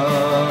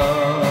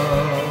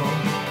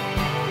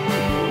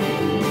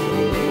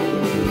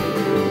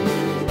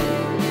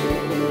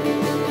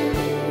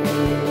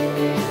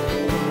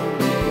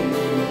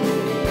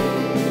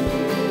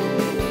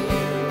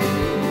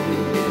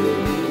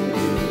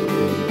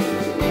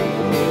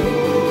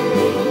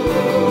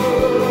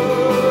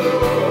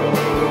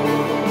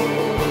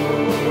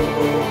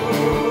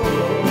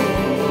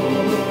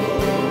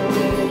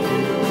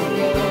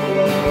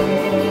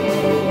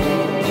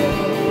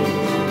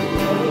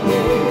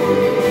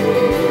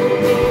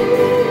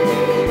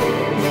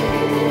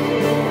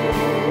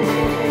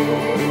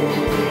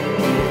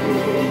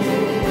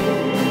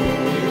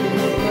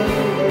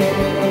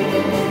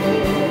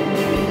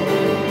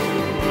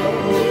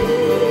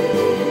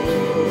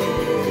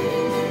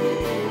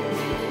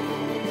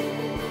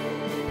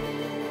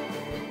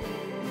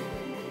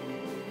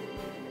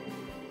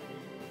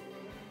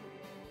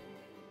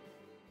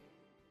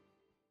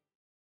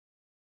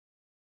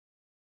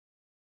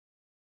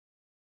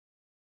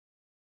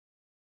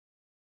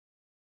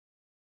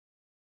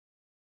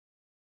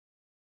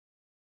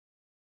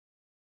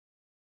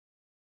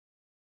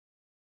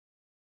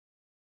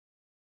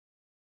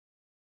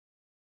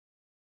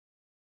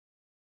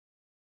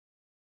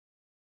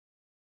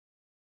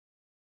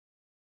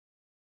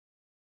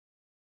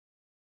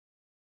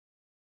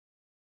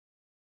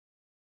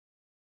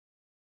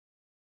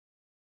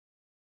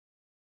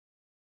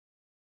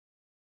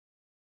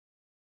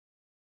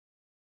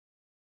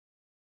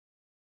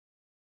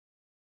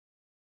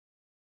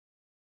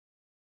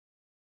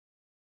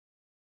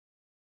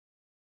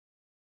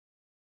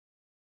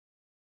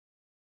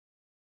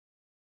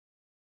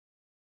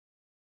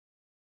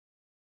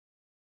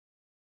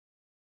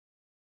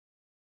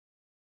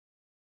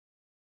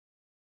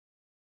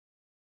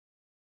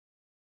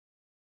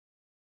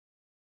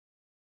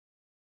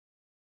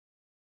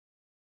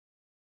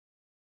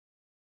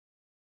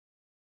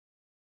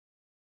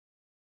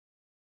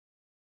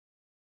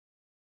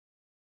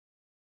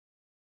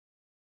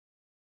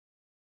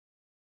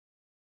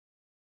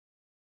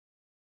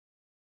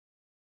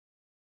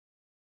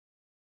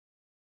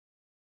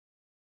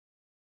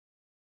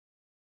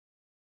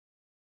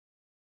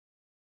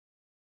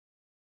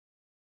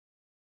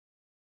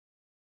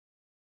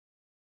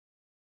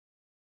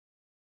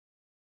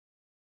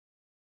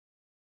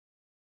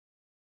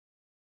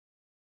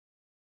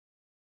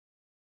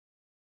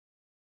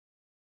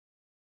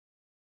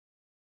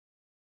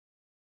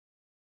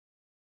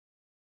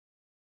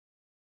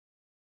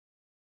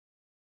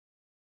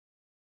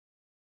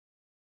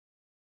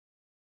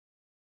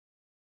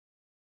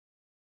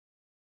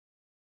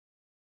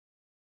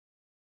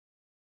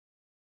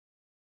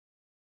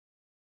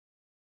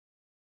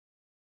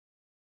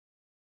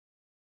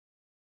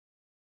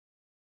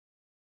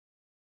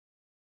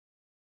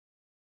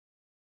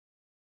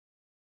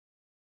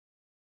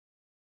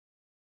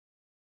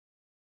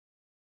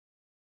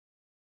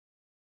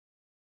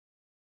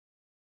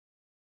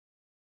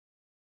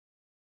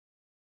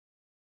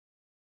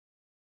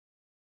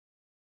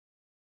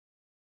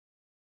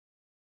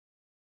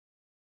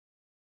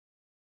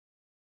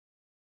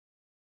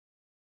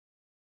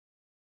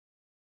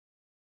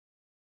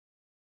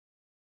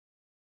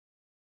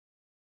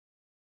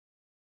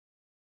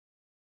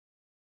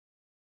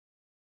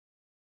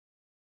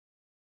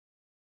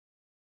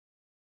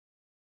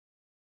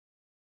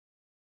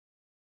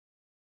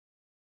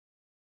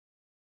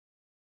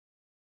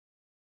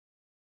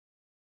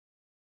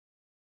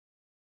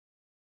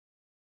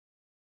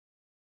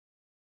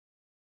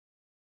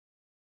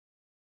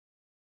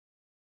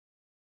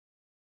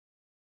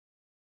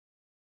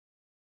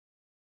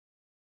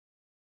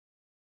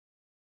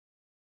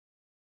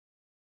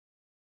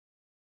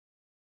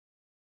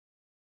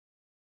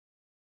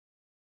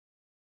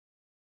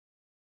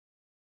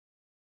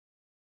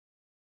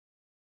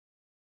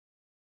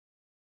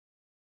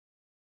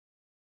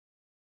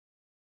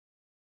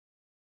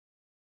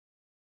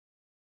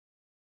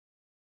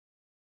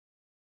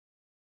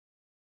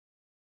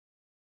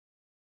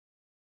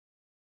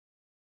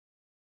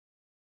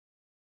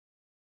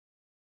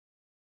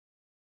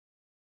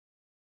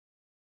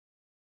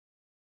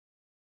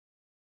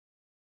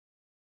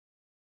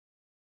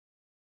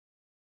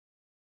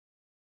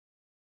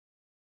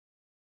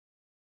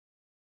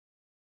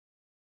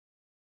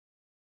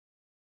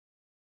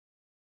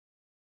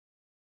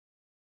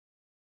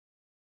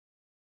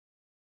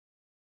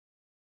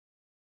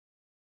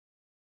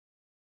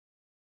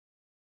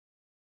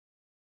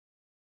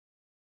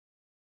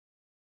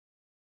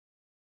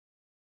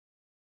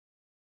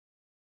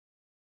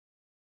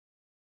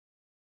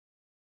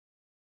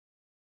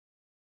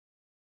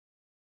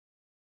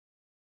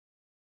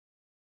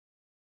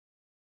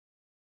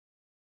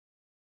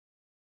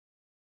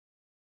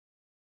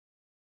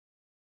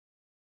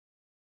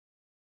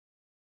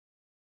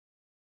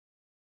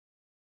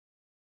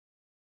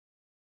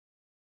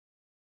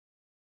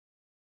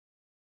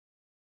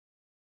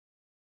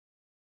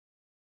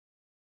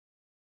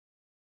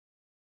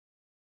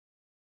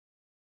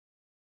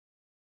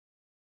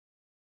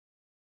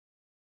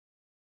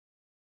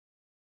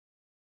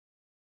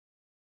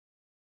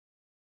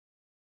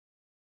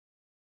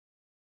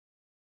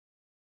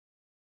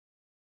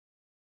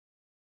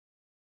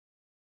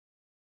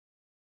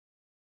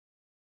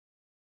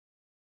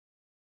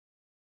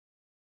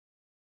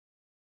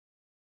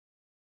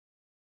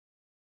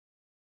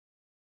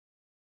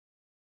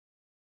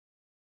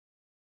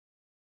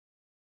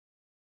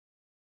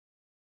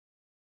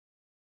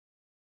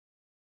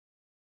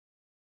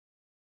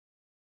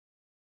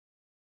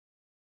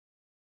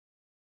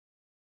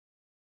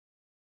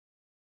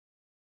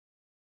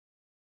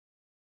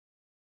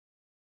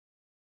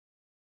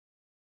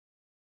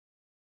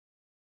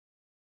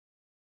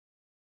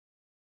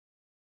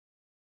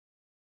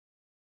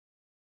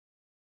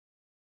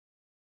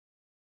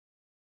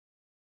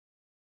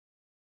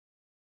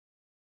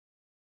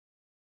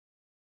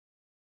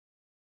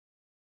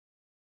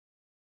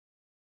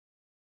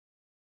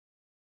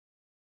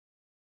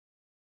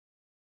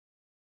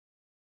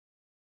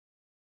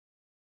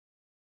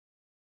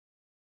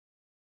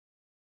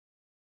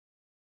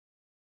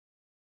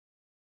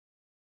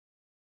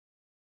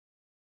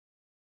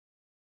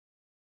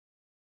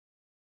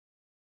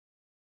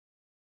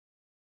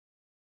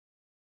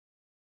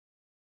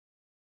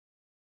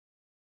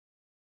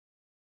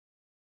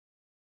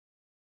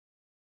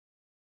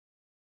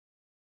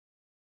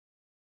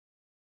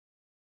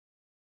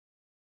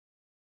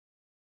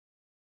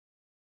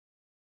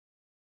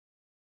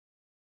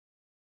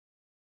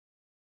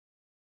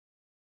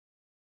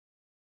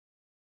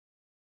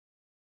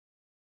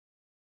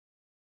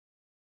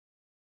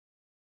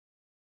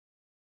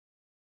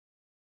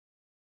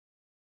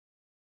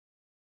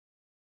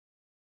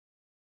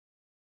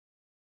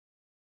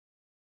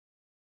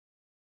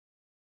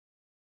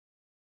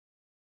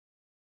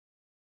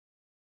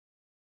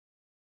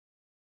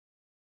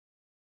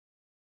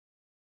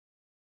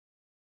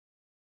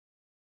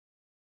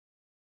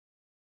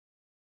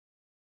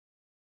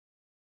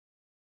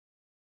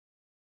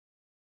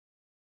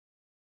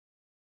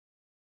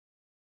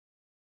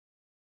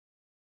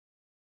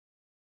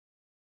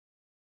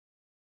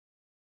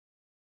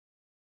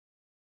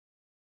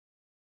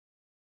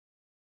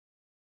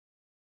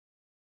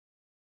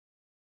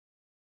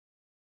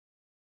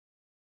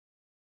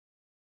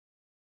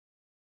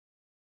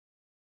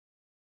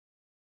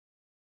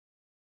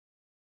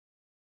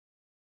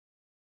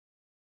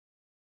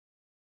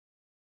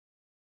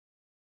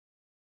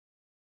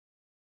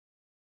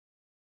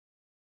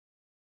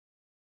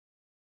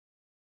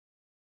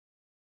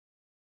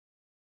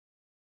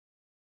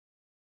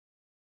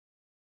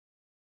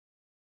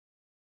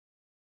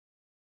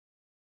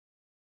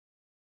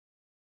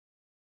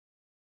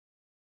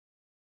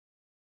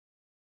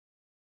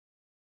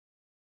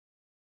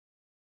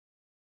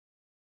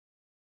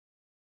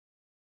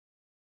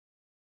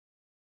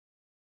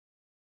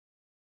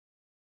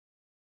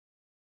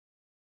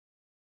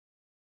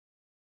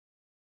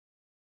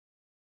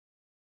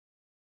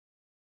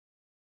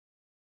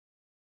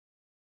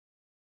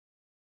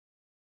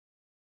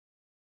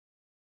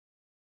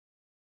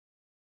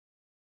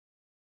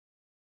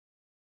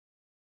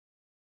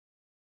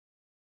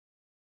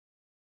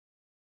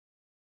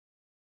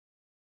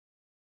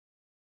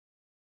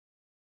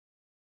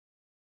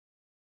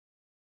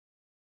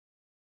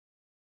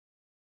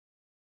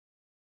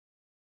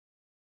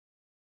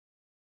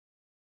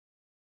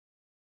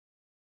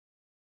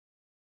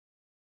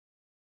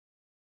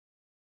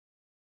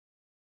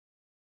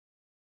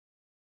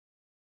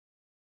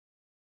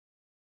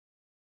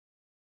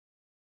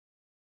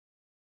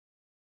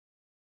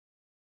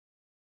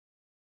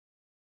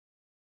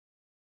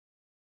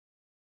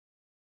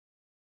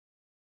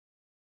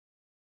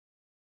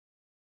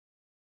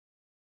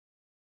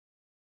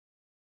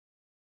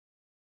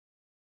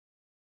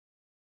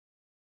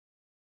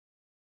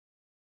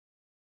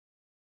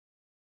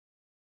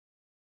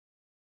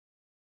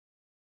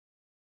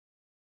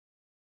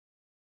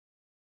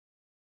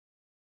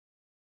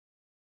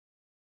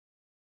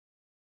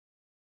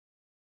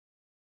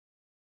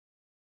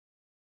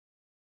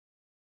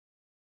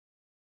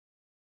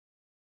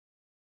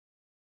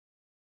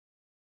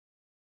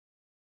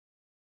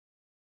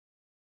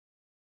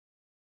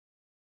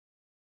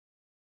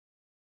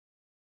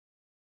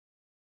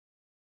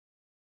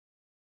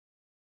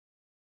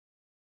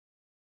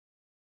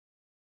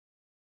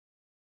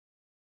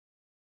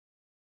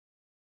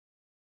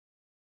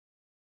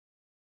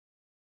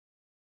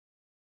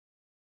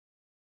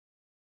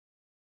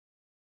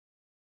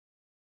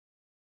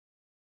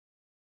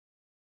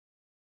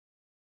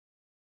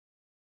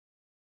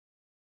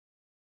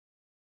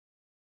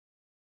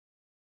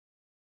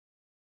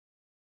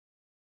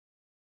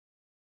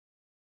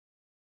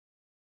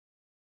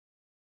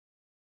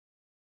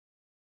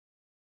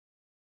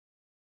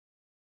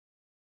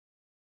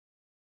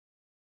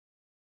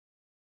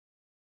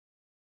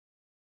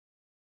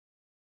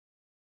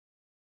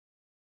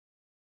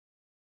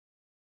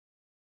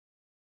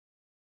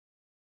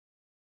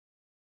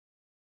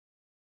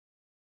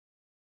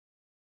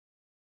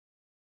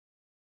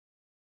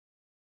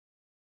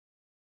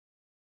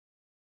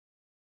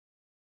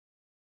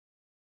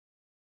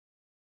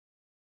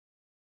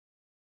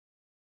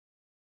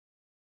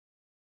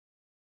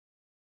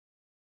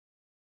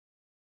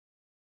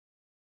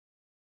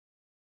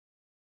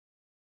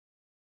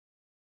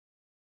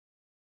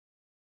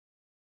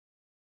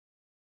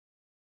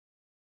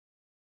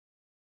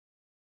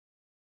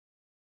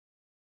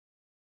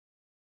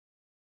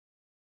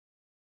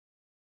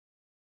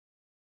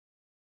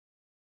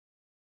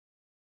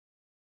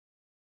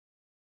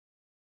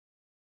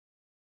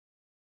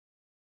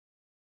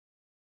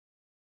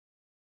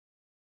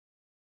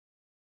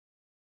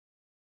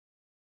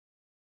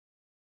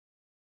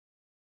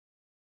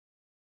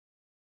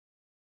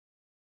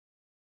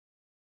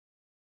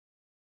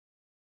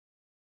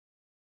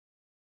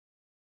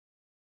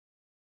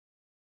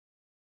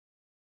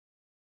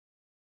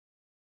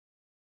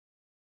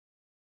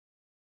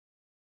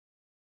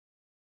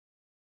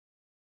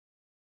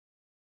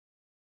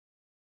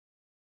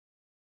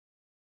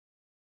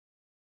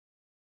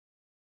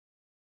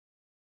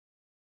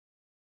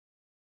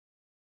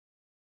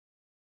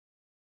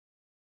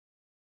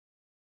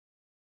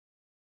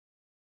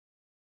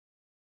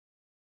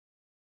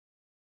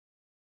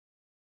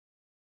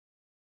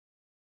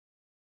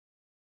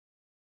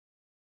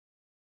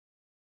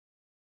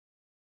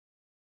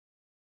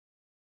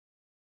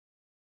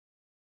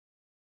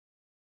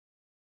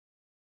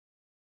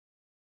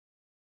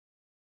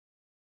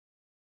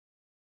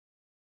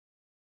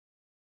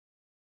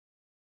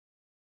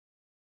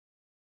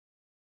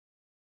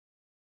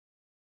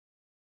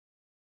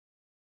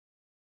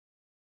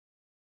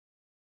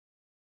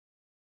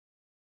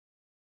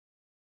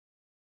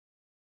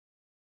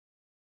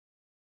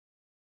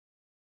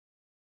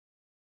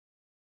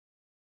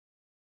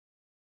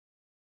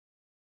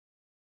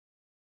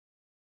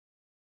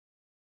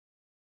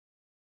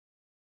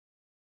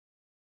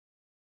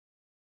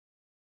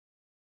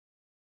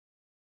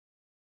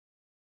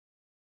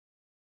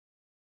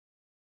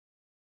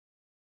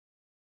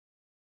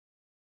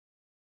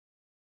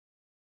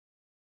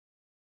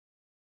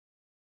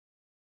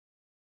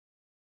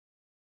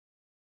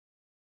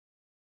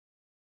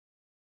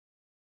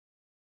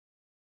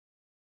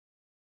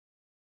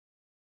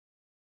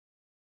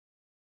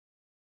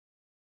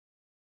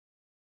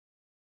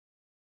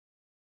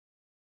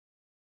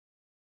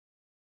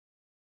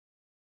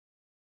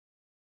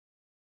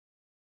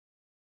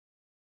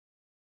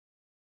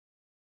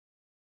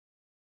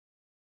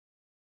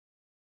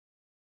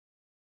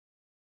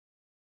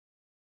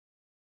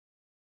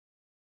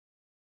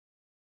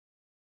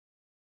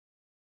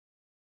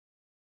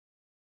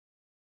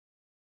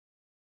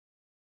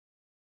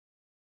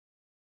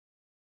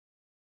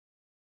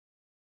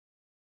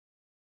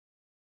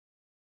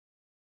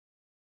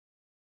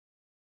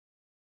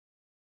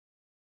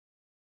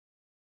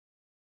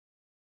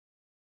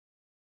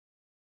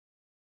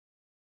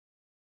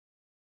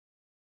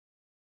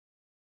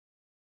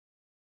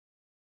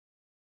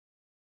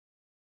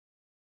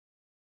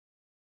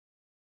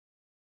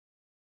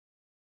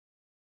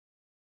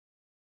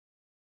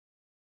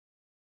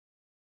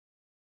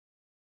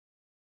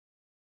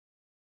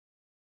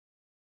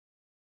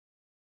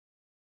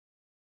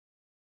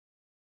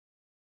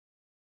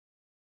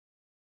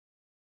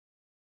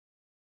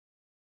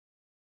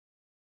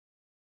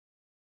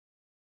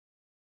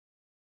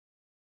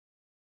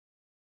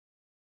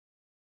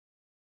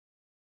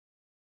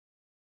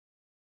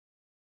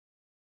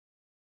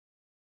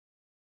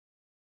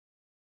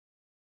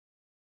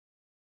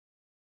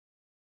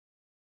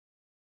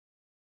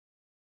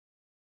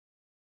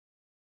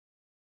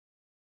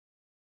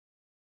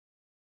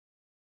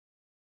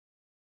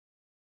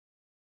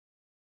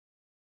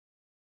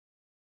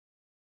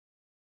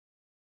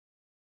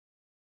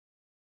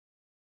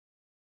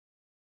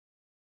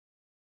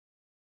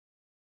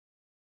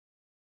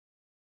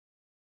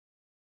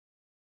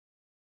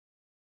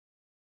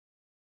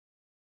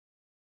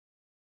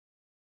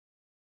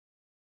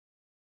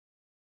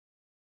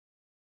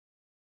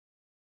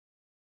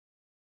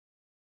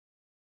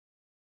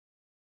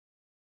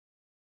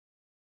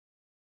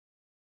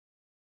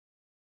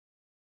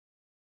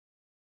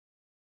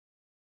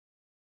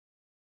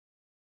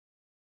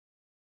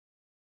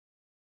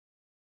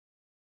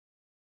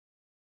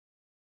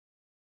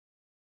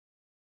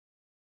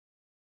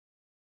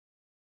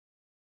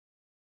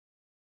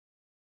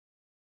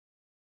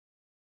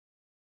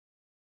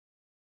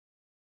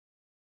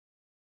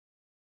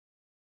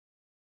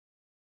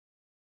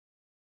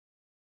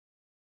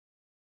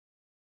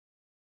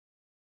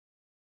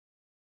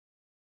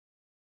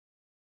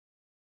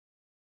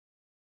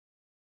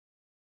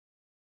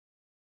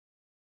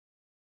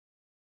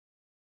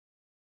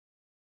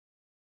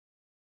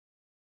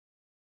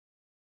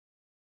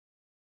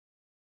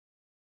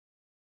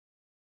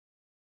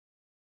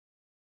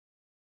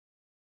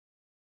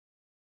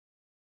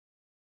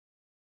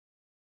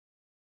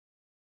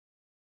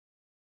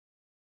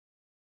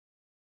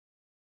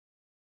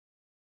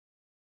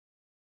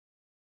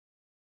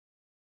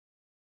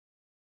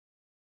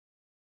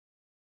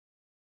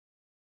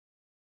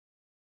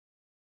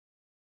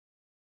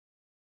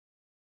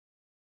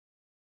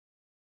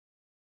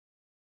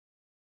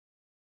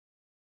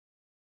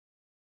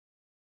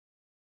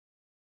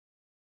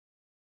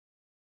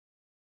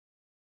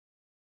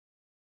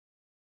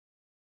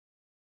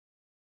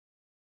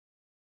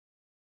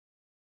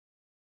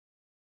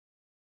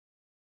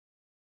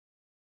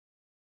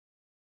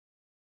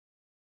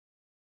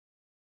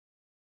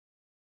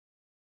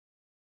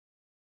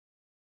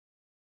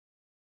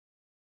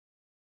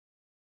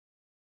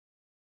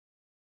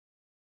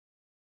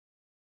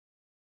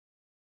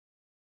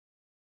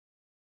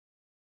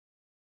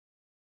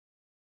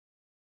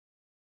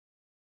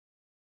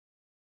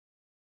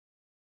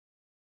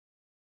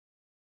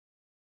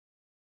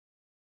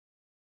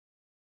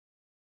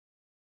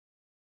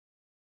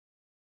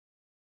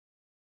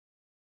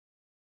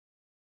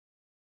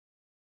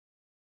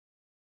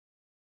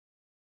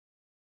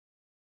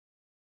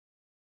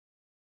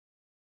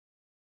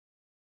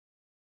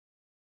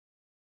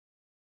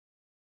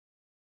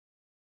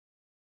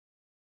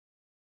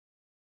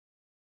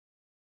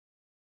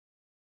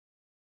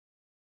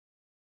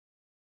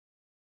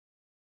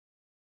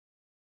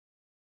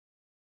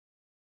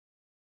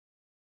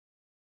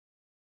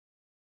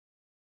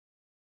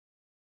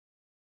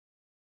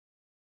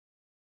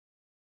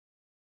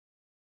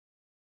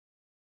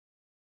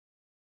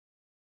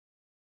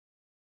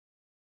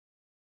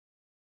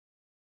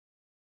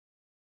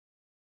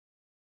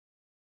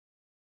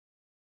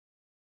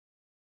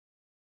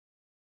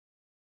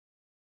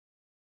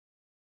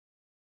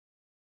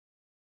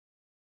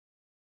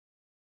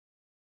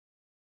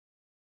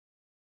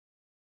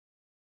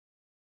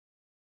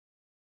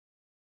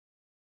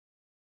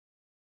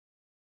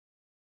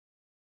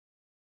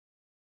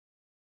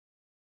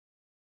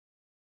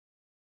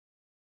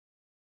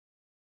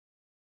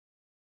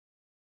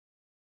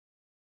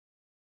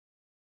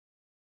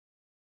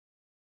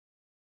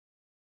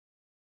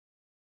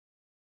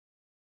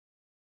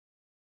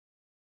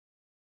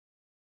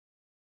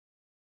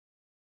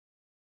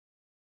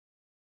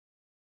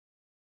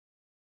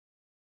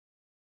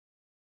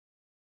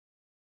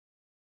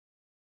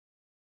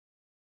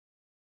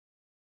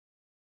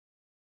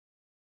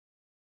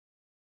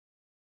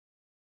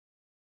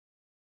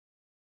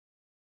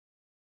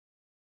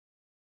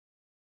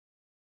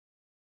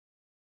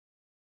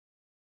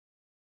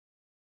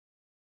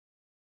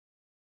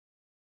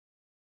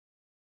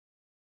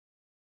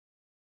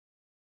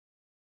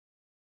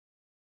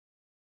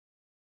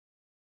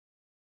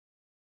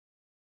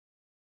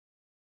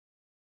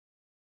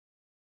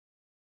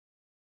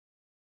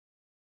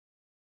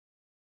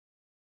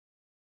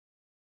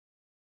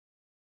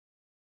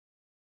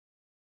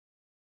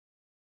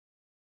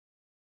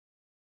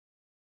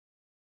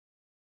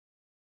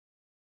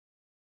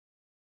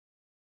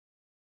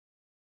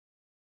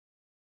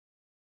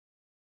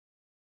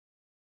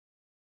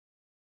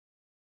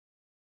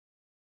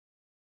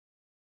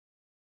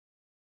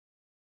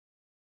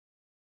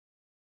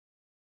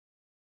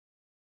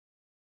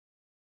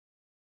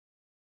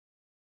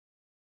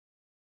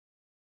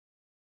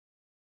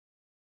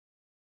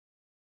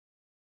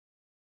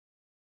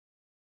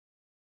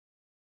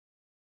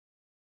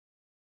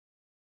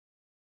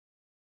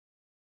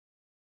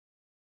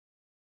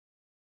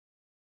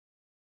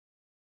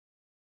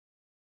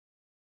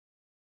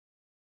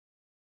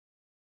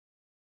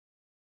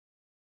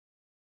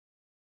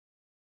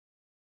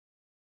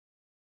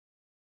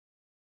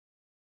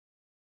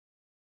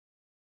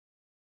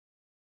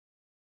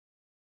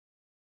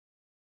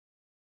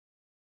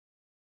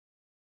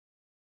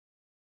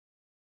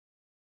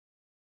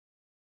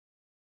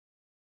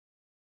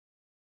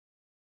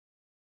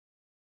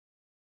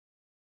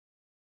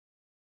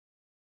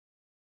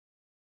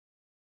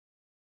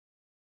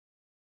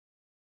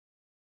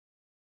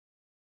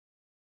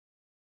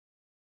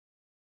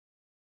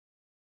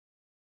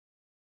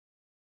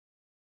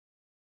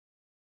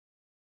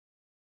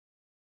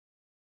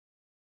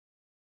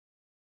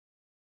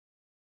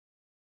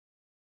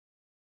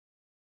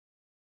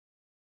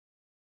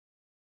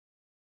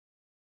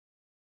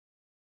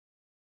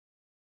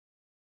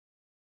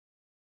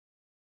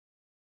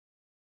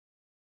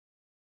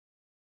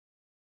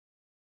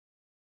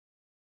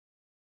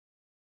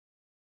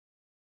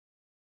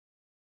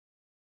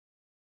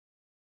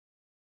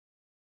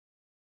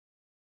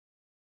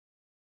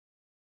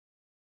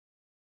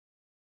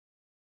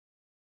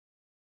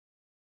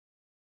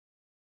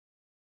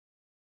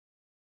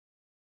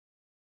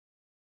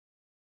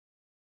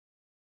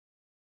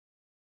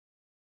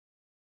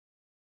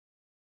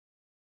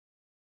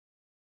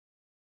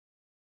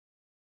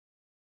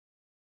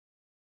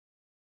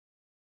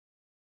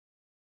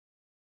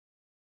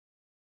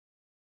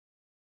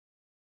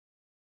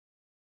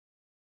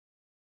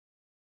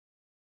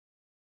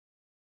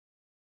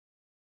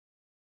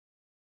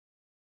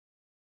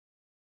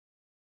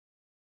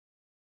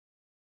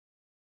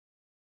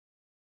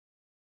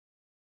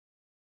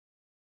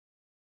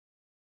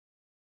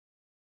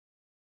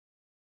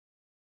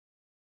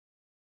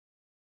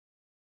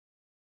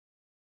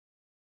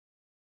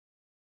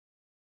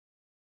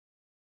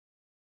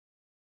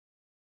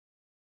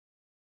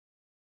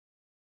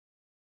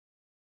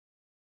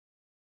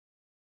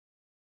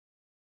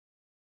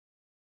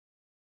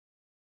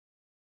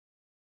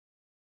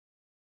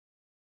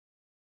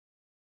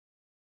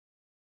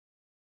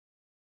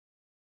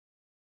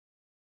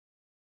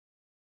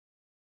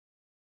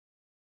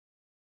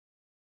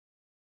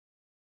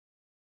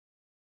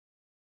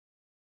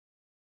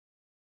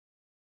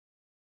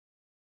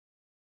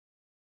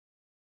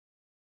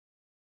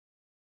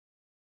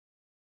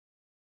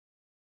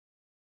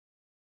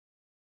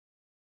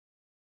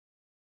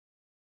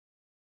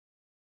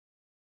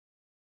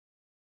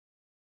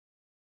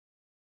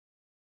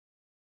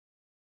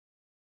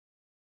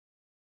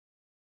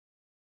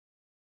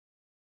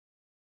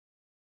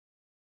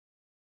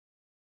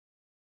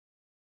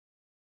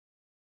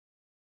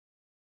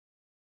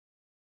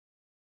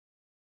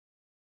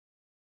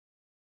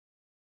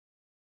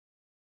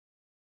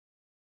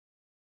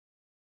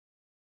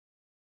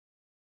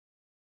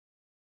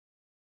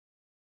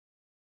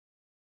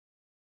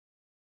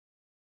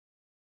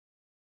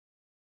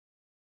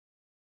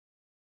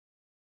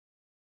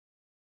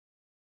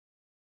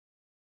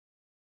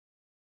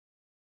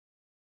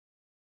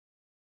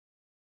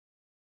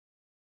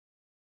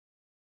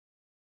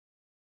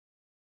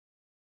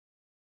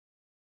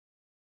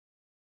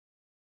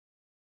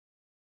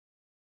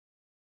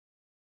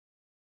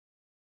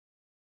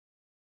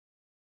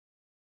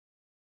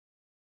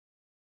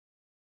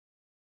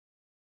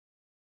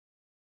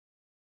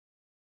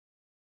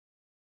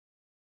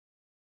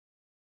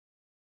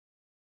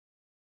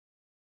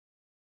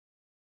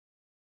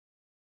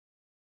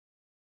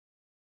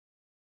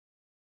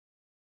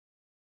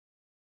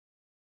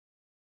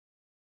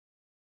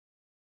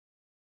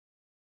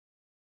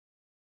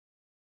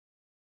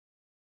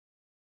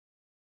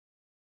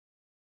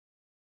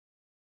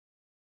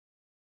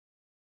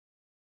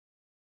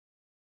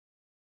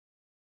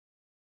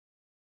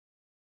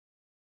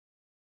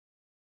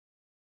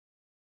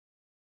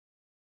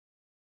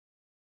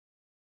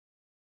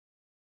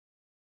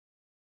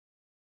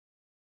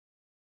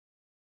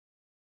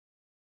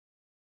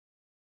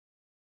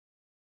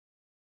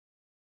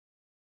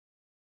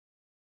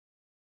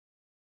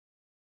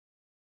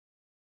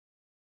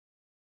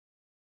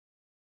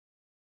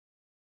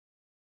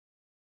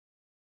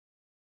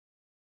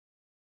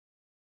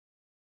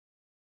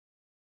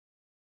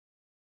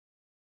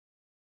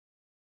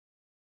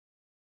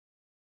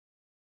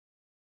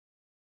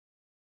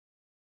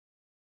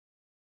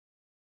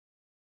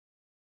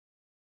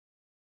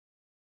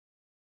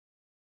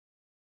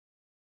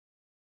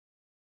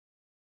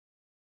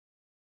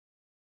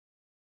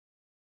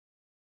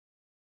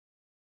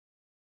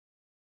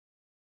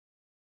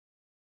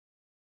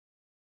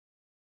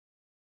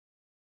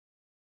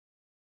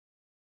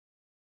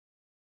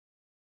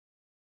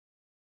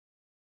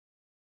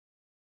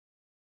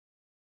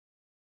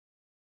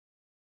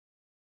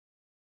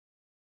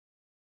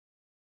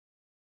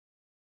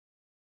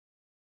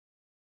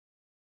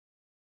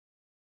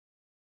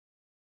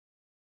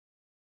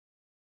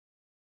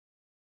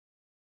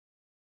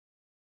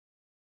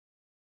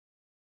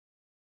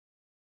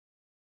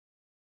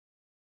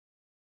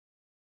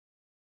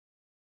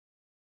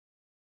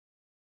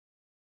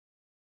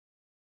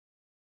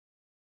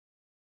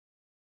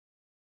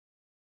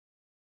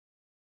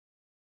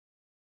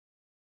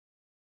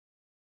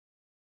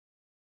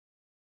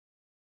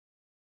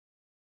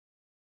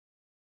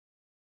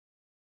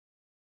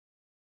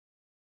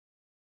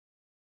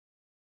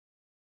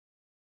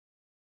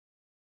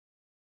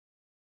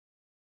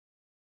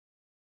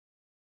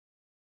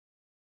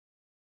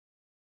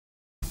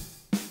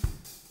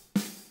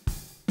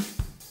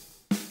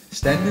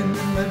 Standing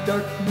in the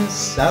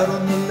darkness out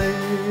on the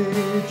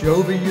ledge,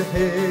 over your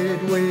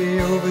head, way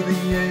over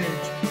the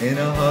edge, in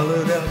a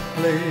hollowed out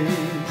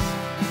place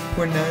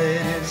where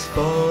night is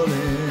falling.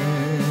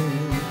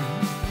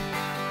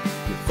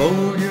 You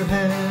fold your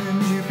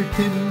hands, you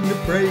pretend to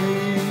pray,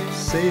 you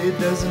say it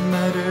doesn't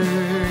matter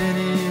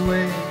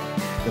anyway.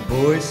 The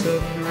voice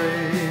of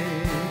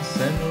grace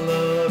and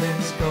love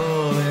is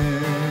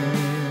calling.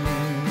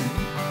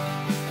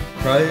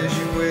 Cries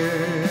you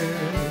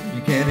will,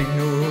 you can't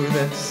ignore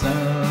that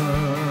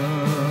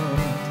sound.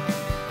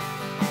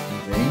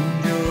 With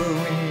angel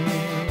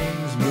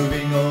wings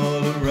moving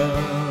all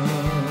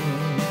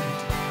around.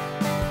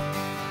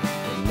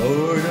 The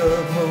Lord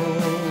of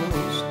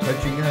hosts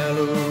touching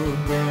hallowed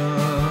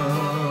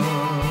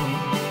ground.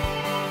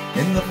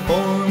 In the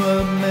form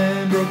of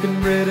man, broken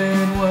bread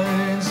and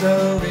wine,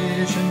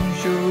 salvation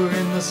sure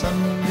in the Son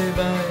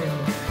divine,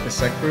 a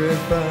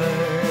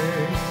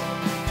sacrifice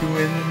to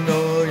end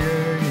all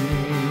your need.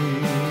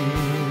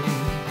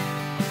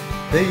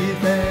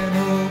 Faith and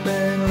hope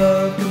and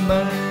love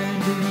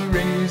combined to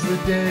raise the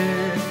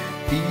dead,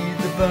 feed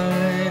the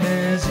vine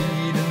as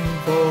Eden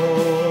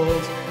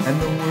falls and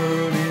the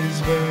world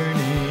is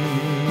burning.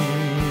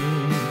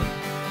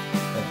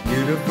 A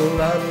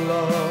beautiful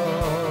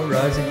outlaw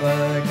rising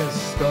like a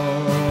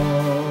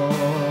storm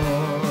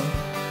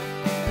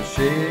to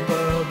shake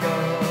our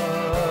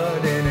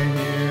God in a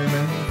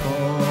human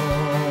form.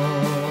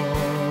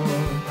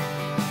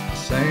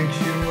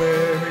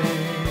 Sanctuary,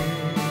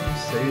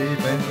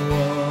 safe and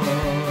warm.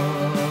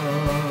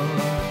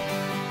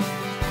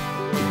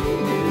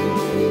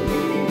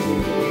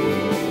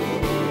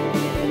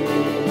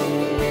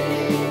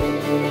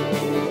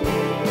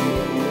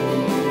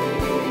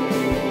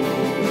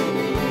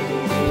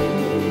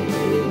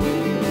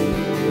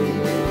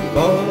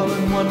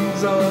 Fallen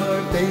ones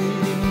are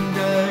fading,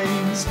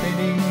 dying,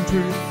 spinning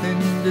truth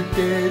into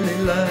daily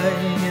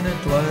lying in a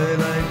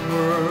twilight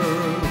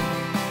world,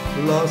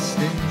 lost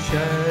in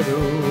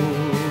shadow.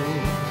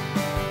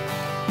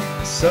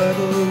 A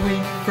subtle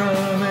wink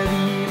from a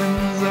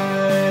demon's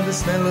eye, the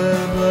smell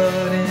of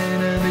blood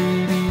in a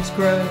baby's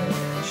cry.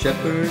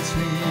 Shepherd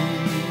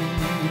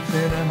sleeps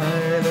in a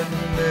highland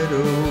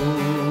meadow.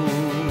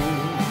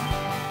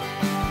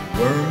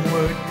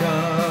 Wormwood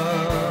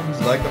comes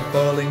like a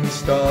falling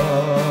star.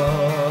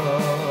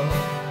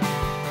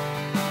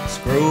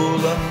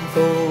 Scroll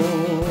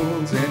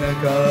unfolds in a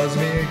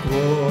cosmic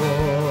war.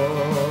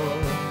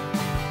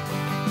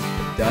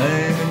 The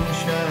diamond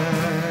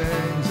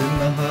shines in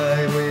the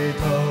highway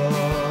top.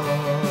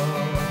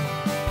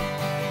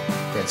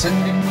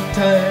 Transcending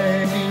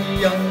time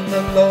beyond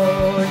the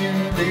law, you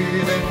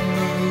live and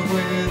move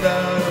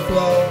without a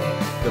flaw.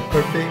 The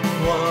perfect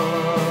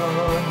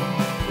one,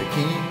 the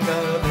King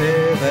of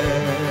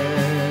heaven.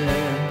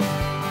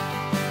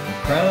 The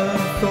crown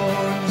of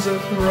thorns, a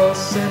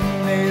cross and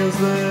nails,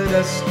 the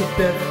dust of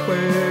death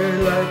where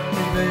life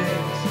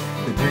prevails.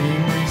 The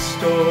dream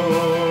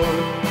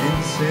restored, in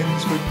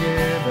sins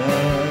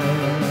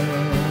forgiven.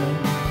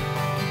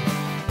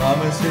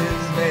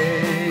 Promises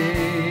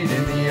made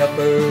in the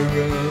upper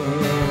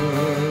room.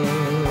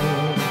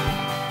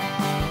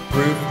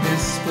 Proof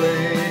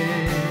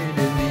displayed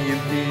in the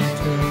empty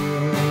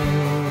tomb.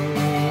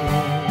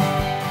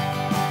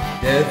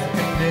 Death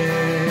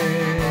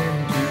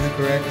condemned to the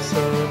cracks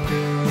of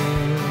doom.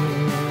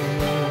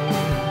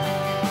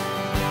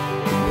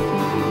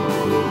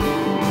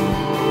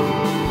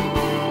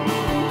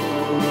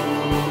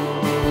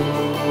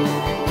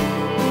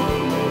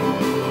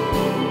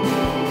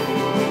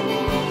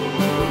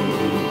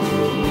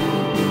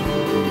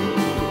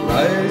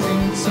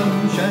 Rising sun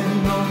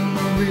shining on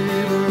the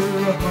river,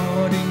 a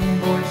haunting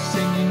voice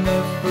singing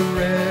of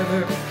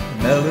forever.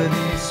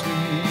 Melody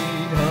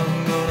sweet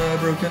hung on a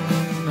broken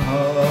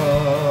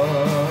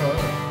heart.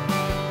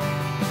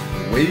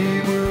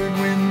 Wayward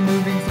wind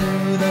moving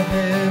through the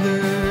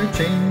heather,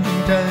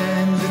 changing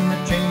times in the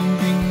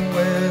changing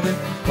weather.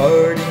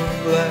 Parting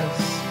glass,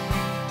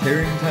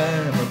 tearing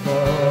time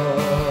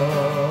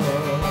apart.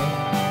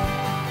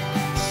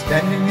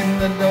 Standing in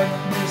the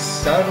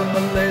darkness out on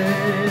the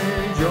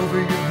ledge, over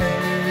your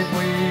head,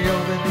 way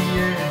over the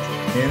edge,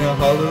 in a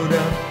hollowed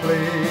out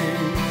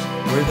place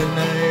where the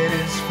night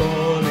is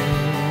falling.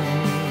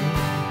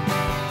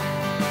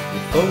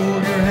 You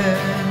fold your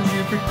hands,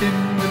 you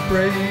pretend to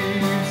pray,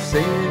 you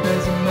say it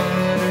doesn't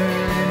matter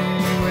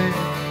anyway.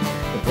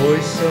 The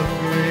voice of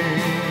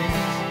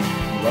grace,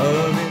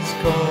 love is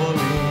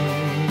calling.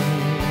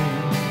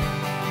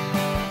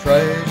 Try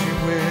as you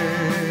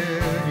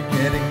will, you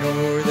can't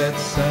ignore that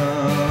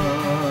sound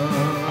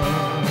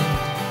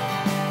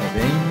of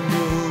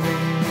angel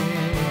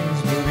wings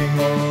moving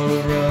all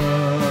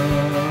around.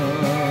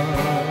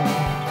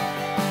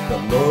 The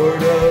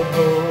Lord of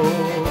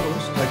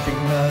hosts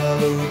touching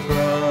hallowed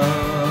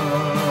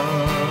ground.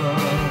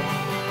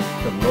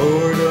 The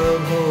Lord of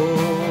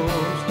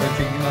hosts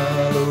touching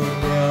hallowed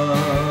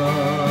ground.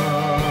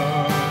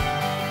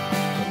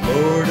 The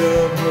Lord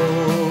of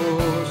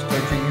hosts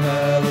touching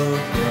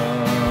hallowed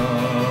ground.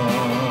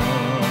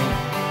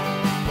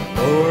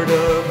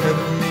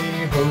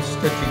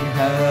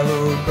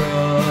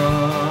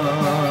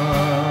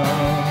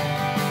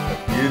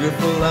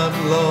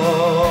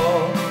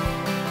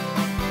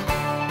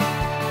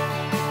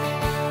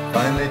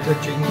 finally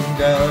touching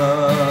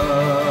down.